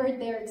remembered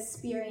their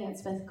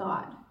experience with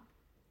God.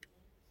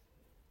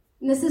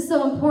 And this is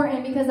so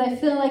important because I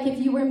feel like if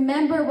you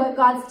remember what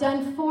God's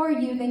done for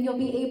you, then you'll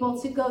be able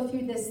to go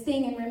through this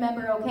thing and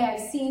remember, okay,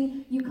 I've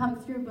seen you come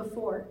through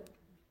before.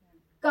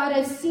 God,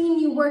 I've seen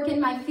you work in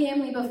my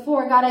family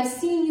before. God, I've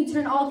seen you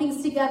turn all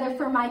things together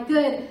for my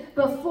good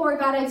before.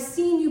 God, I've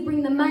seen you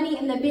bring the money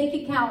in the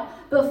bank account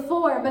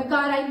before. But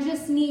God, I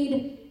just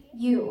need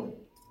you.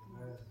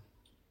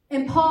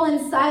 And Paul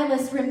and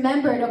Silas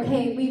remembered,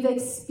 okay, we've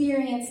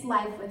experienced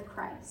life with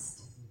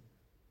Christ.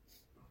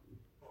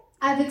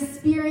 I've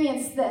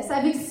experienced this.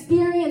 I've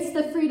experienced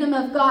the freedom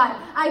of God.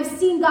 I've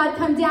seen God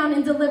come down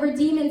and deliver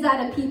demons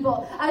out of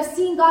people. I've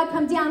seen God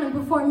come down and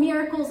perform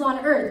miracles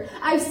on earth.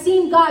 I've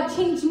seen God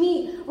change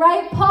me,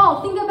 right?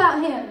 Paul, think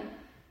about him.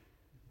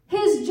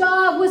 His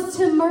job was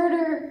to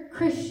murder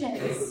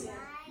Christians.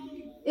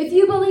 If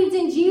you believed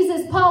in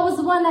Jesus, Paul was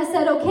the one that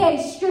said,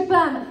 okay, strip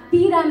them,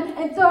 beat them,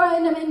 and throw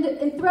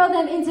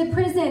them into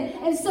prison.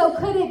 And so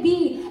could it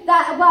be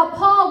that while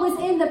Paul was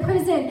in the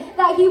prison,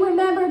 that he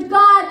remembered,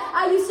 God,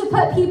 I used to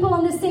put people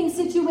in the same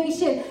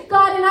situation.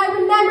 God, and I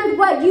remembered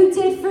what you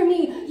did for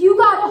me. You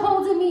got a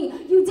hold of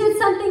me. You did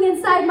something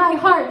inside my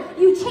heart.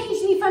 You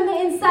changed me from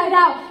the inside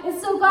out. And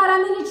so, God,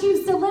 I'm going to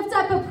choose to lift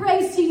up a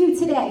praise to you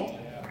today.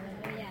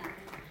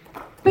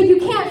 But you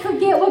can't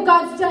forget what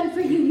God's done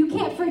for you. You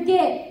can't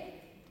forget.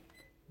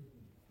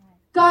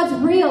 God's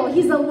real.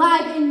 He's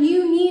alive, and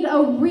you need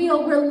a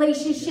real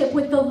relationship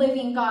with the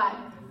living God.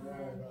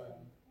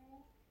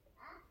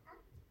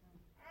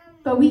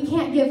 But we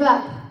can't give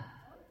up.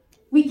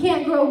 We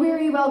can't grow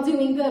weary while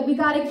doing good. We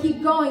got to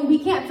keep going. We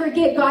can't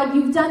forget, God,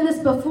 you've done this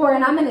before,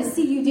 and I'm going to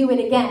see you do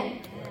it again.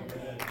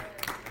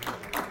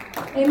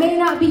 It may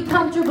not be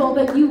comfortable,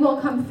 but you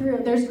will come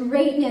through. There's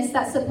greatness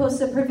that's supposed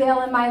to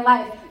prevail in my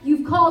life.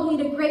 You've called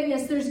me to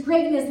greatness. There's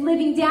greatness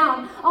living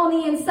down on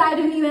the inside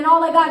of me, and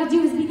all I got to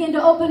do is begin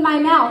to open my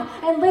mouth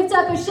and lift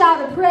up a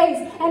shout of praise.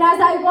 And as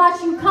I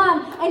watch you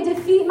come and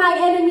defeat my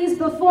enemies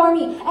before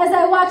me, as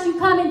I watch you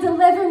come and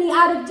deliver me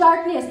out of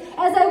darkness,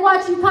 as I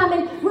watch you come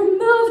and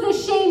remove the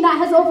shame that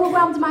has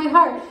overwhelmed my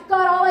heart,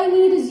 God, all I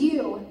need is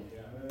you.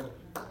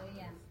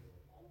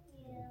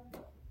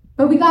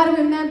 But we got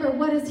to remember,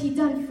 what has he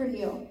done for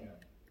you?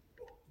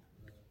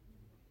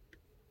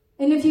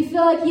 And if you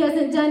feel like he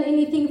hasn't done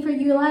anything for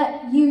you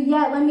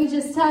yet, let me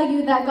just tell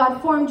you that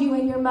God formed you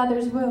in your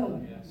mother's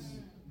womb.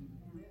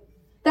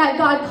 That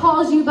God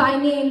calls you by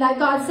name, that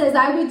God says,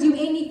 I would do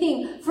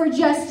anything for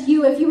just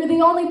you. If you were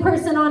the only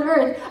person on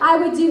earth, I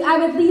would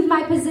leave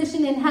my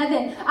position in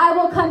heaven. I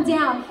will come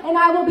down and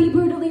I will be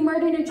brutally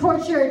murdered and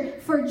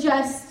tortured for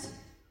just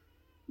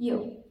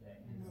you.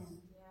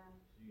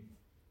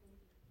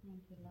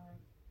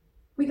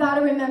 We got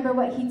to remember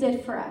what he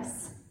did for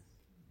us.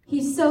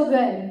 He's so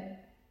good.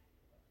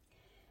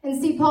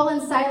 And see, Paul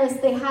and Silas,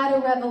 they had a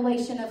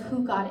revelation of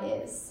who God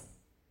is.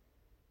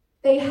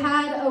 They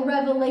had a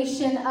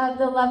revelation of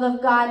the love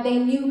of God. They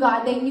knew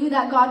God. They knew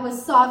that God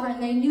was sovereign.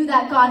 They knew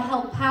that God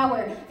held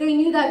power. They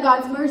knew that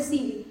God's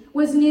mercy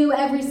was new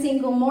every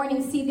single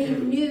morning. See, they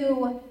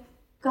knew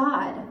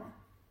God.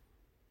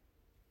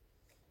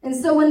 And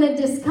so when the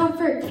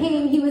discomfort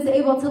came, he was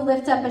able to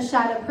lift up a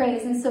shout of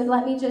praise. And so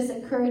let me just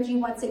encourage you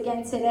once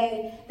again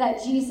today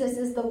that Jesus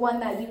is the one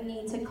that you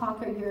need to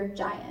conquer your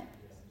giant.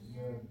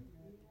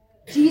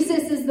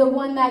 Jesus is the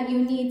one that you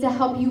need to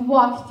help you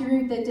walk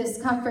through the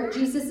discomfort.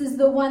 Jesus is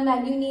the one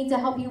that you need to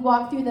help you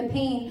walk through the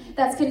pain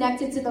that's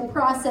connected to the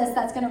process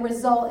that's going to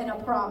result in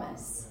a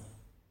promise.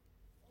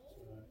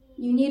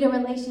 You need a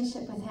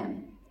relationship with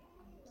him.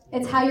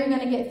 It's how you're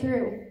going to get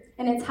through.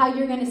 And it's how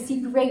you're going to see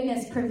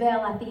greatness prevail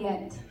at the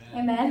end.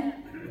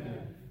 Amen?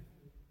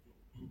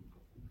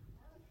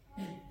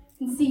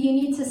 And see, you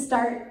need to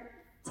start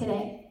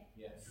today.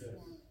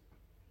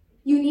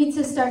 You need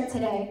to start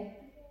today.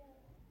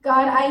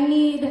 God,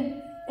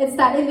 it's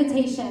that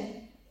invitation.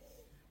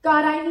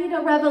 God, I need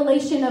a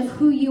revelation of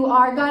who you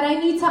are. God, I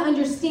need to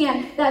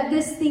understand that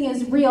this thing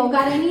is real.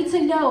 God, I need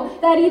to know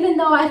that even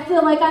though I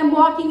feel like I'm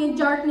walking in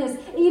darkness,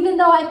 even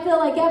though I feel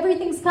like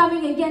everything's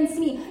coming against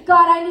me,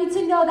 God, I need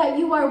to know that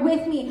you are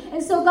with me.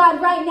 And so, God,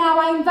 right now,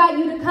 I invite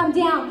you to come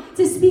down,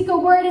 to speak a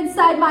word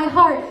inside my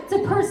heart, to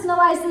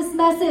personalize this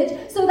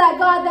message so that,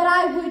 God, that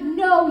I would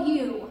know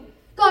you.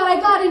 God,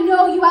 I got to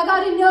know you. I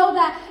got to know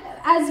that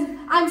as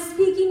I'm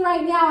speaking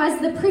right now,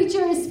 as the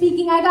preacher is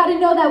speaking, I got to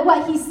know that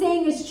what he's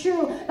saying is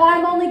true. But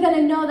I'm only going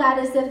to know that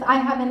as if I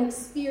have an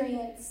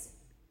experience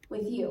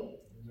with you.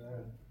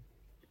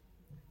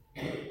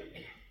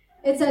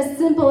 It's as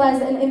simple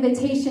as an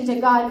invitation to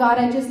God. God,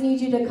 I just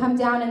need you to come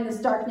down in this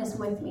darkness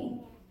with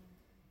me.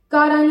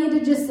 God, I'm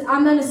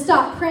going to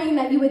stop praying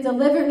that you would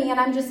deliver me, and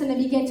I'm just going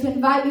to begin to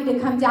invite you to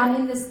come down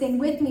in this thing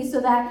with me so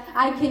that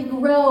I can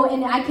grow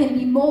and I can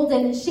be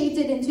molded and shaped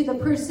into the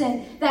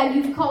person that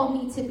you've called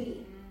me to be.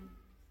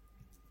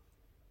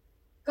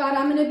 God,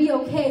 I'm going to be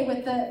okay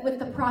with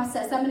the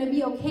process. I'm going to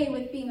be okay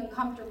with being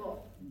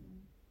uncomfortable.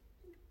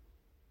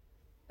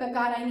 But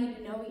God, I need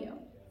to know you.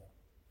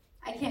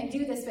 I can't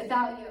do this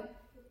without you.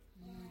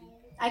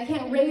 I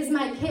can't raise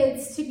my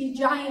kids to be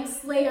giant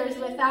slayers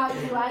without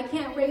you. I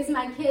can't raise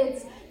my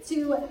kids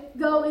to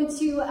go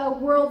into a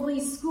worldly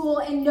school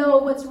and know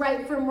what's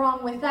right from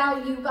wrong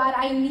without you. God,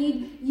 I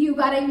need you.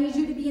 God, I need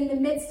you to be in the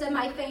midst of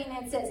my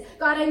finances.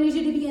 God, I need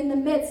you to be in the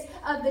midst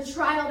of the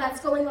trial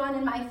that's going on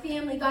in my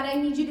family. God, I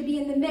need you to be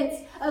in the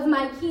midst of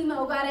my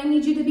chemo. God, I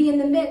need you to be in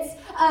the midst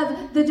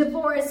of the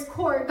divorce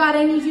court. God,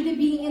 I need you to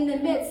be in the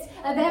midst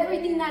of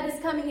everything that is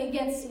coming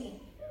against me.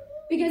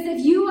 Because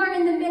if you are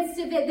in the midst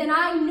of it, then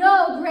I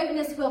know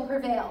greatness will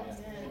prevail.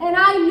 And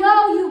I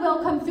know you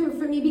will come through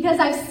for me because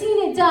I've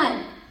seen it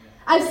done.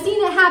 I've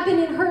seen it happen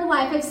in her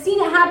life. I've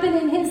seen it happen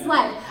in his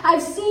life.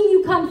 I've seen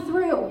you come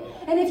through.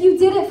 And if you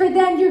did it for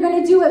them, you're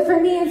going to do it for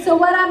me. And so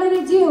what I'm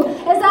going to do is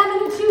I'm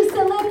going to choose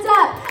to lift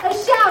up a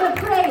shout of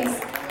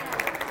praise.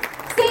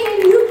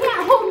 Saying, you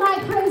can't hold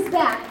my praise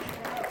back.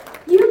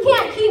 You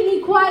can't keep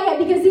me quiet,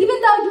 because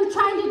even though you're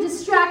trying to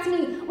distract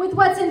me with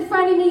what's in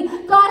front of me,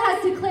 God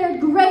has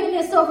declared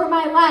greatness over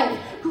my life.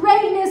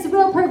 Greatness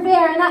will prevail,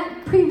 and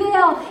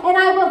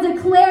I will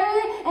declare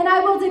it, and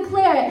I will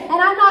declare it. And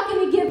I'm not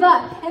going to give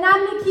up, and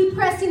I'm going to keep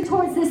pressing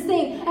towards this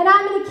thing, and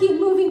I'm going to keep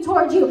moving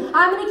towards you.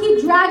 I'm going to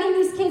keep dragging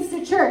these kids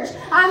to church.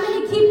 I'm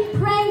going to keep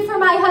praying for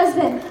my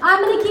husband.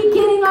 I'm going to keep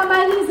getting on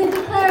my knees and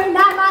declaring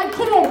that my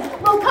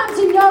kid will come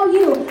to know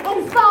you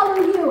and follow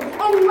you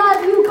and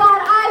love you. God,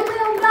 I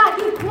will not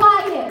get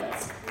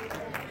quiet.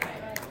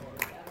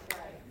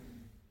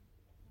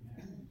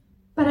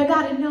 But I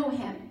got to know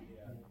him.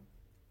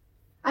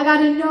 I got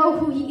to know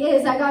who he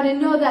is. I got to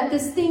know that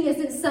this thing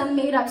isn't some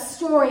made-up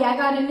story. I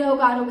got to know,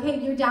 God, okay,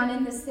 you're down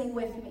in this thing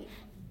with me.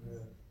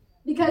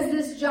 Because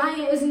this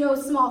giant is no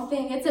small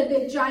thing. It's a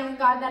big giant,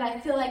 God, that I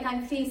feel like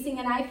I'm facing,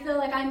 and I feel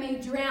like I may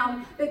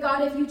drown. But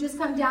God, if you just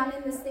come down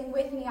in this thing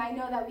with me, I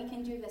know that we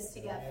can do this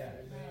together.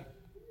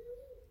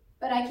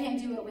 But I can't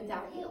do it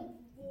without you.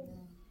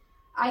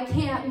 I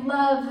can't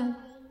love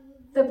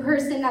the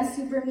person that's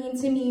super mean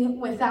to me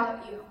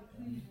without you.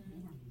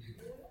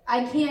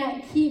 I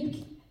can't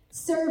keep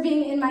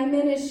serving in my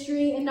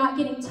ministry and not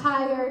getting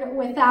tired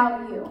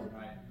without you.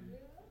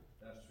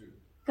 That's true.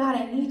 God,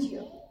 I need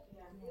you.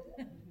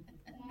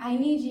 I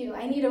need you.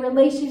 I need a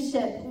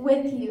relationship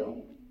with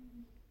you.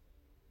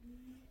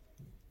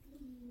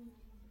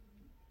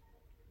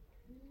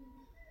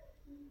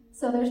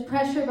 So there's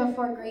pressure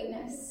before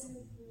greatness.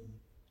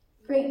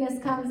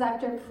 Greatness comes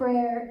after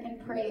prayer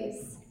and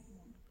praise.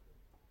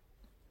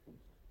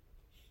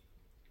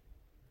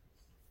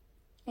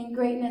 And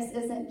greatness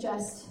isn't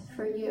just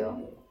for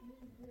you.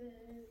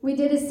 We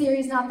did a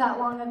series not that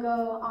long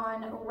ago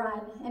on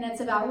run, and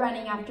it's about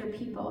running after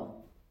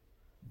people,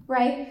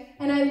 right?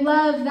 And I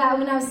love that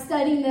when I was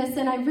studying this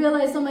and I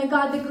realized, oh my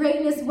God, the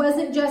greatness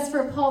wasn't just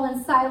for Paul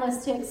and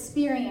Silas to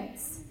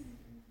experience.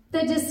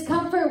 The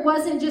discomfort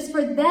wasn't just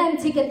for them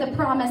to get the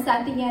promise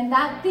at the end.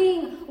 That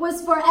thing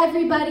was for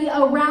everybody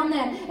around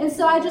them. And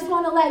so I just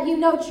want to let you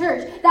know,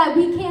 church, that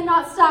we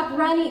cannot stop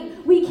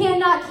running. We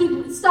cannot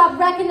stop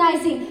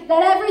recognizing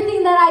that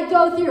everything that I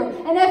go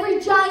through and every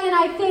giant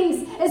I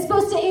face is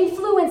supposed to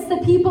influence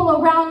the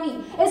people around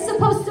me. It's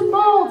supposed to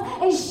mold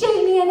and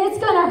shape me, and it's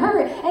going to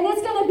hurt, and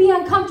it's going to be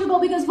uncomfortable,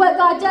 because what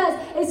God does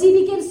is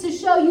he begins to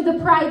show you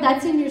the pride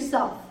that's in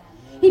yourself.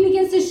 He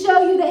begins to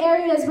show you the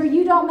areas where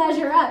you don't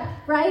measure up,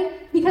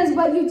 right? Because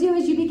what you do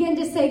is you begin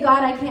to say,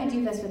 God, I can't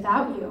do this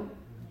without you.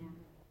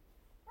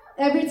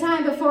 Every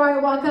time before I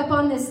walk up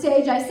on this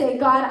stage, I say,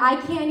 God, I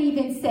can't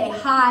even say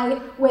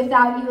hi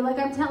without you. Like,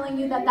 I'm telling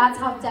you that's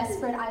how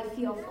desperate I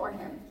feel for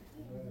him.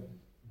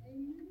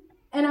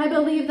 And I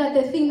believe that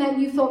the thing that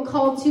you feel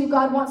called to,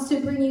 God wants to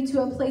bring you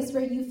to a place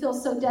where you feel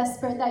so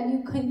desperate that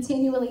you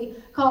continually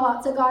call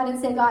out to God and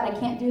say, God, I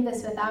can't do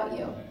this without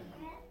you.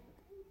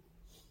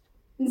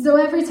 And so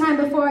every time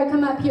before I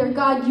come up here,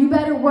 God, you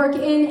better work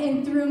in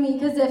and through me,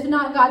 because if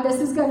not, God,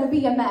 this is going to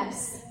be a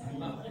mess.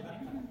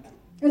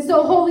 And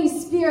so, Holy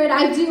Spirit,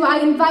 I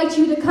invite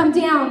you to come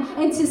down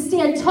and to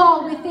stand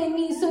tall within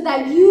me so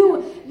that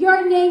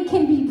your name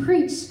can be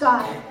preached,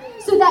 God.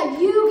 So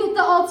that you get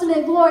the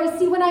ultimate glory.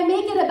 See, when I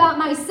make it about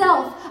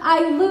myself,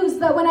 I lose.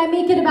 But when I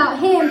make it about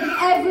him,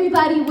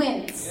 everybody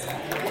wins.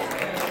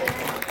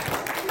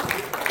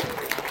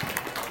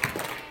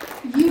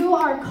 You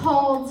are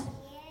called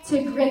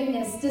to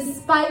greatness,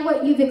 despite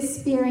what you've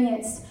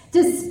experienced,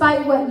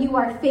 despite what you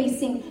are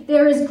facing.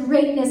 There is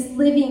greatness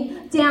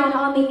living down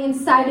on the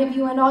inside of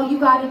you, and all you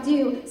got to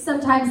do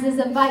sometimes is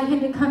invite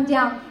him to come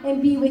down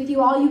and be with you.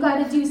 All you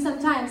got to do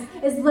sometimes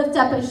is lift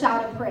up a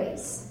shout of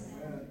praise.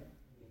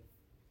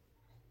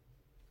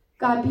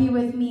 God, be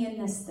with me in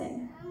this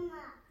thing.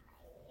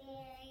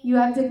 You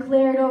have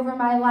declared over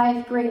my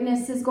life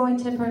greatness is going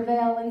to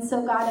prevail, and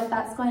so God, if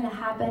that's going to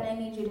happen, I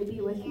need you to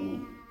be with me.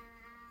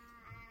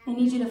 I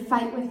need you to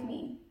fight with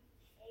me.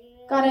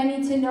 God, I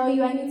need to know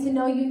you. I need to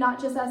know you not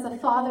just as a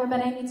father,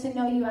 but I need to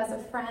know you as a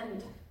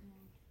friend.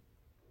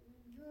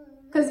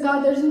 Because,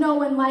 God, there's no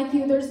one like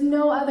you. There's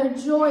no other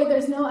joy.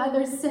 There's no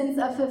other sense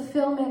of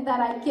fulfillment that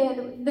I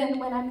get than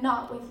when I'm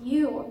not with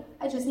you.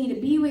 I just need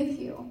to be with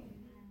you.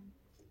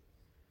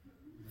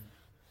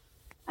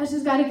 I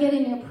just got to get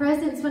in your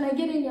presence. When I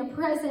get in your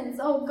presence,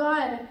 oh,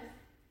 God,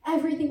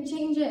 everything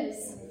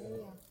changes.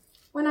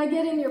 When I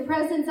get in your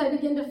presence, I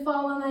begin to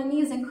fall on my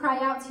knees and cry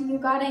out to you,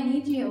 God, I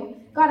need you.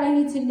 God, I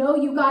need to know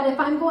you. God, if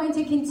I'm going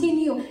to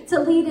continue to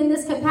lead in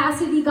this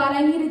capacity, God,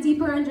 I need a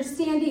deeper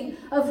understanding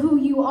of who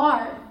you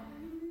are.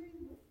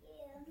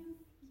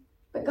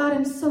 But God,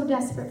 I'm so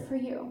desperate for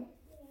you.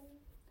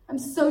 I'm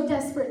so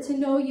desperate to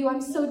know you.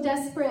 I'm so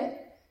desperate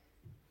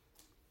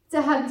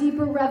to have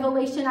deeper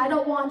revelation. I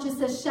don't want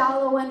just a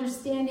shallow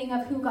understanding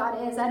of who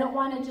God is. I don't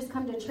want to just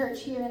come to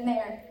church here and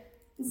there.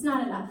 It's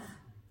not enough.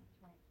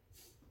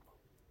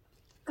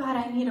 God,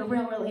 I need a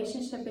real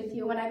relationship with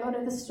you. When I go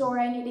to the store,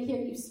 I need to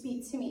hear you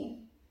speak to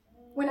me.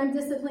 When I'm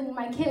disciplining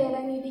my kid,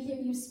 I need to hear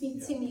you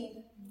speak to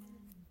me.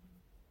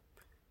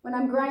 When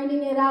I'm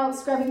grinding it out,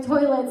 scrubbing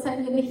toilets, I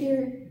need to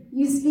hear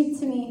you speak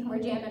to me. We're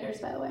janitors,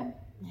 by the way.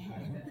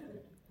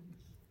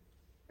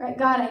 Right,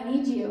 God, I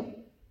need you.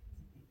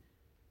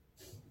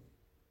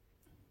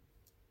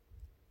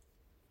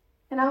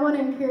 And I want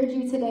to encourage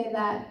you today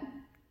that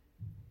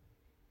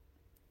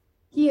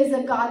He is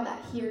a God that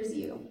hears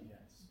you.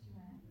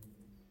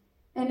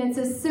 And it's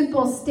a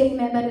simple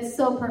statement, but it's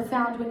so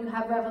profound when you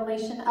have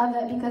revelation of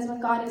it, because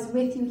when God is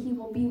with you, He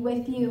will be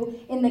with you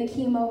in the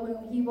chemo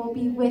room. He will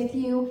be with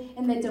you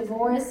in the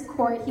divorce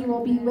court. He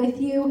will be with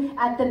you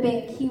at the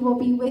bank. He will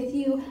be with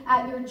you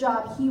at your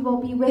job. He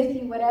will be with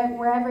you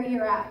wherever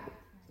you're at.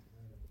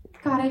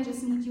 God, I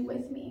just need you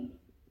with me.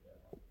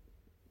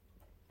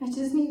 I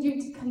just need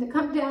you to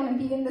come down and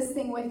be in this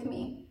thing with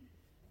me.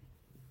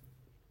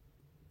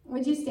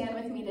 Would you stand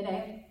with me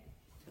today?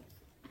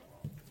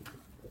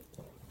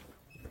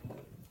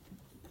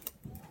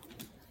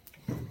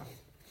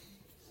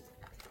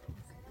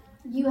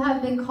 You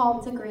have been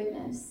called to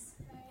greatness.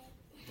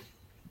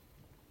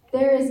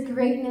 There is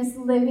greatness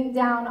living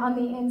down on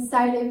the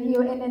inside of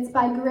you, and it's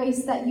by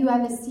grace that you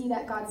have a seat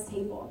at God's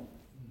table.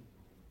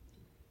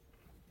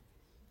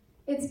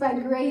 It's by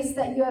grace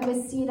that you have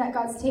a seat at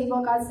God's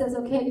table. God says,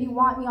 okay, you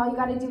want me, all you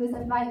got to do is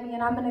invite me,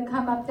 and I'm going to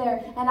come up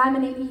there, and I'm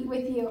going to eat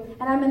with you,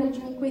 and I'm going to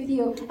drink with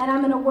you, and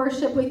I'm going to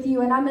worship with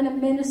you, and I'm going to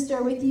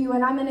minister with you,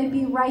 and I'm going to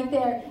be right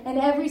there in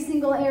every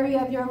single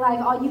area of your life.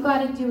 All you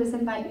got to do is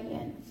invite me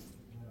in.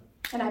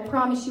 And I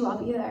promise you I'll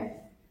be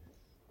there.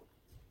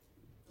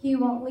 He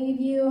won't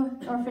leave you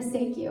or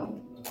forsake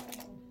you.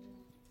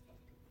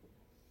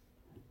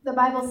 The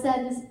Bible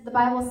says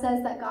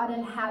that God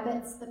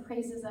inhabits the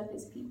praises of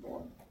His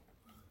people.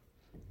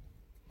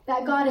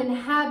 That God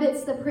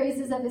inhabits the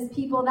praises of His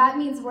people. That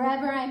means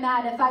wherever I'm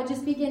at, if I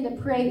just begin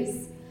to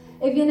praise,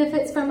 even if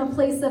it's from a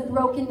place of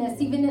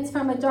brokenness, even if it's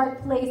from a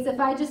dark place,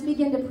 if I just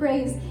begin to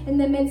praise in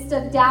the midst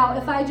of doubt,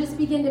 if I just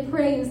begin to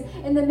praise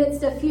in the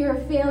midst of fear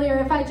of failure,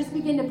 if I just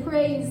begin to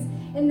praise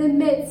in the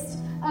midst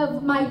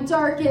of my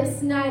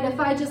darkest night, if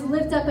I just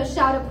lift up a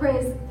shout of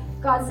praise,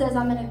 God says,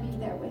 I'm going to be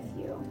there with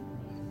you.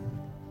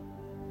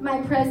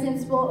 My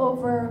presence will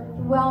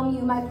overwhelm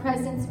you. My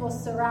presence will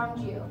surround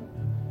you.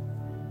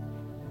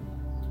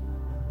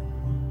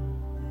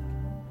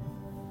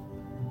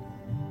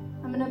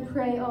 I'm going to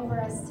pray over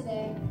us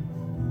today.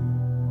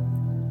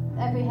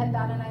 Every head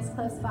bowed and eyes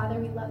closed. Father,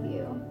 we love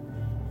you.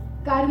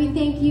 God, we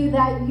thank you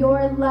that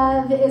your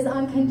love is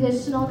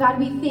unconditional. God,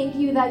 we thank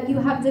you that you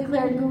have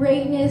declared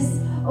greatness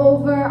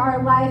over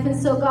our life. And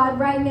so, God,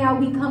 right now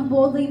we come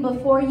boldly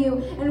before you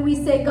and we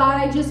say, God,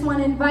 I just want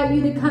to invite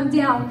you to come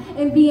down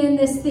and be in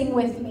this thing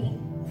with me.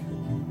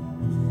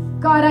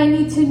 God, I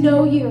need to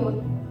know you.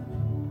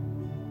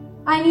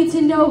 I need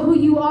to know who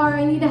you are.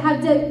 I need to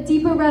have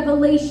deeper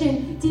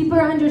revelation,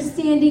 deeper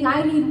understanding.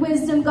 I need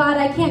wisdom, God.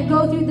 I can't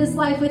go through this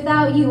life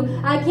without you.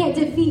 I can't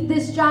defeat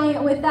this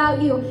giant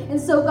without you. And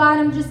so, God,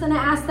 I'm just going to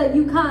ask that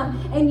you come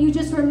and you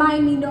just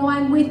remind me, no,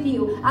 I'm with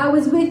you. I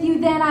was with you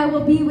then. I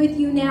will be with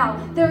you now.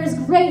 There is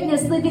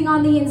greatness living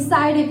on the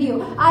inside of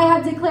you. I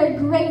have declared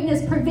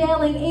greatness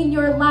prevailing in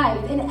your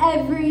life in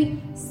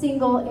every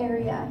single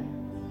area.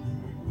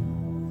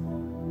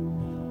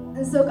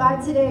 And so,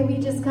 God, today we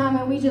just come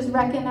and we just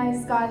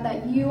recognize, God,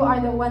 that you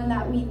are the one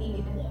that we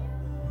need.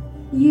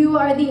 You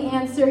are the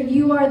answer.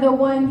 You are the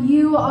one.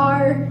 You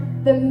are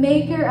the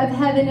maker of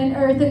heaven and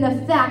earth. And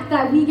the fact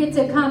that we get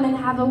to come and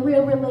have a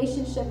real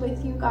relationship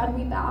with you, God,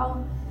 we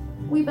bow.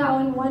 We bow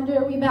in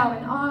wonder. We bow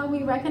in awe.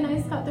 We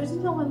recognize, God, there's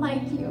no one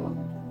like you.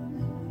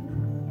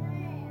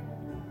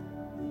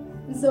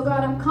 And so,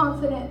 God, I'm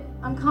confident.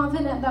 I'm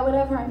confident that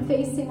whatever I'm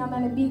facing, I'm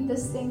going to beat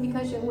this thing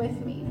because you're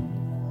with me.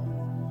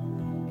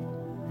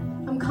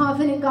 I'm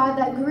confident, God,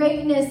 that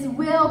greatness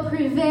will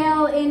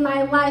prevail in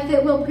my life.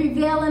 It will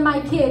prevail in my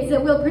kids. It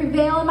will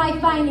prevail in my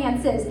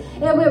finances.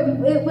 It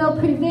will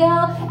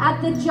prevail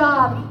at the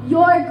job.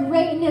 Your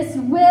greatness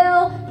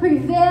will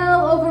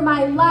prevail over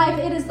my life.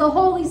 It is the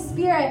Holy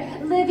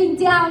Spirit living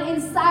down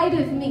inside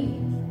of me.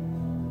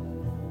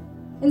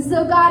 And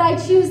so, God, I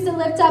choose to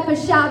lift up a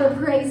shout of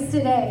praise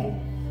today.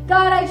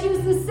 God, I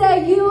choose to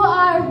say you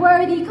are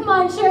worthy. Come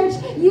on, church.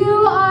 You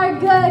are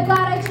good. God,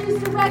 I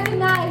choose to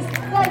recognize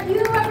that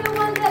you are the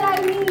one that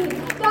I need.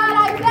 God,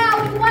 I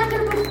bow in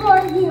wonder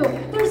before you.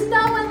 There's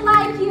no one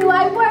like you.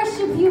 I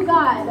worship you,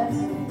 God.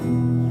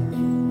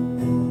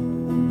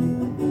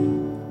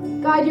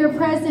 God, your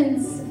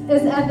presence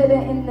is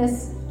evident in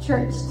this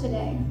church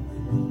today.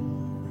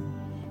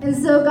 And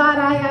so, God,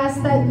 I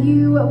ask that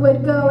you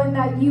would go and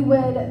that you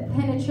would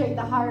penetrate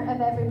the heart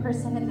of every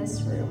person in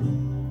this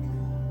room.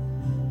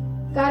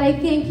 God, I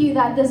thank you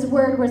that this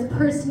word was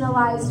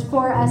personalized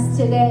for us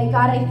today.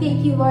 God, I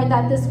thank you, Lord,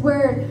 that this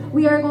word,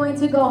 we are going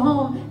to go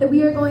home, that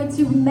we are going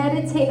to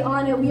meditate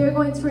on it. We are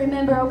going to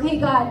remember, okay,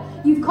 God,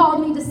 you've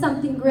called me to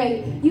something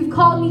great. You've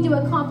called me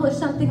to accomplish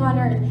something on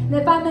earth. And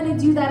if I'm going to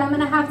do that, I'm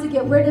going to have to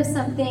get rid of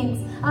some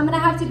things. I'm going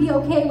to have to be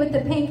okay with the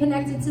pain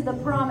connected to the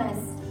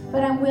promise,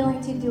 but I'm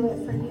willing to do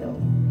it for you.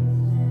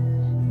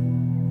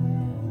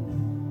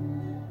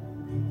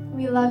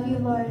 We love you,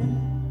 Lord.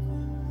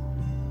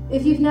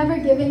 If you've never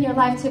given your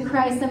life to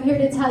Christ, I'm here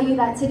to tell you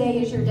that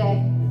today is your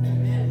day.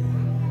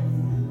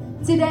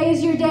 Today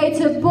is your day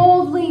to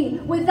boldly,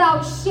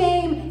 without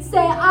shame,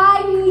 say,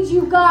 I need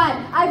you, God.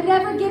 I've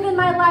never given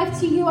my life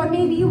to you, or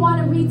maybe you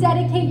want to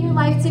rededicate your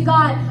life to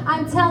God.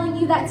 I'm telling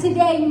you that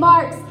today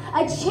marks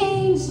a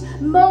changed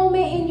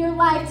moment in your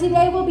life.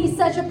 Today will be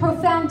such a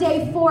profound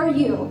day for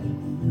you.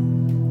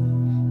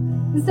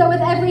 And so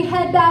with every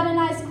head bowed and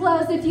eyes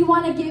closed, if you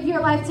want to give your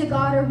life to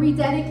God or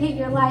rededicate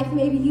your life,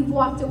 maybe you've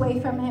walked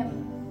away from him.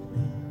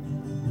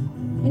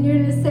 And you're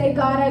going to say,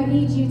 God, I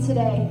need you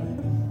today.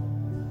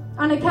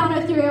 On a count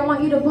of 3, I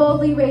want you to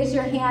boldly raise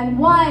your hand.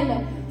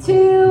 1,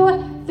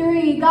 2,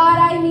 3. God,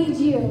 I need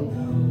you.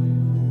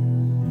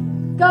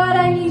 God,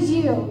 I need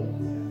you.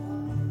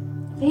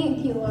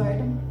 Thank you,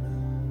 Lord.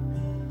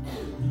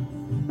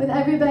 With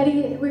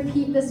everybody,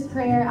 repeat this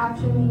prayer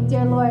after me.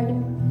 Dear Lord,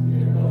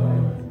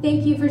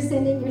 thank you for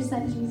sending your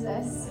son,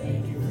 Jesus,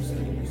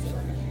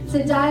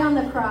 to die on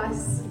the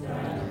cross,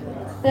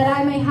 that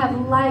I may have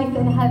life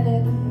in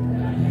heaven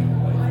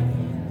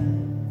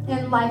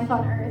and life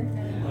on earth.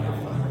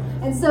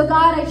 And so,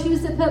 God, I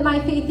choose to put my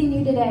faith in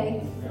you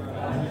today.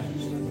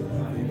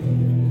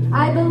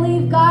 I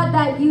believe, God,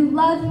 that you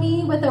love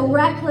me with a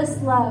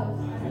reckless love,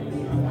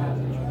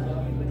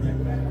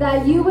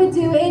 that you would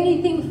do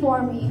anything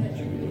for me.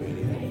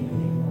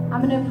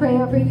 I'm going to pray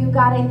over you.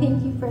 God, I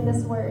thank you for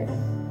this word.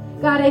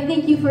 God, I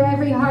thank you for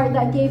every heart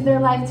that gave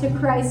their life to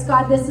Christ.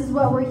 God, this is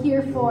what we're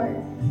here for.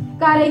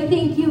 God, I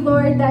thank you,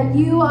 Lord, that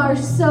you are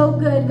so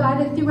good.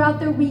 God, and throughout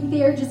the week,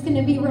 they are just going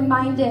to be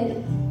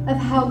reminded of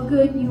how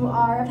good you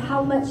are, of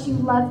how much you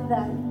love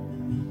them.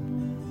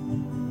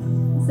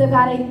 So,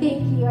 God, I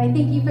thank you. I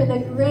thank you for the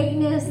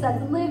greatness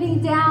that's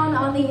living down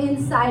on the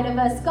inside of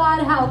us.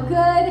 God, how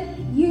good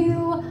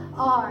you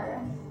are.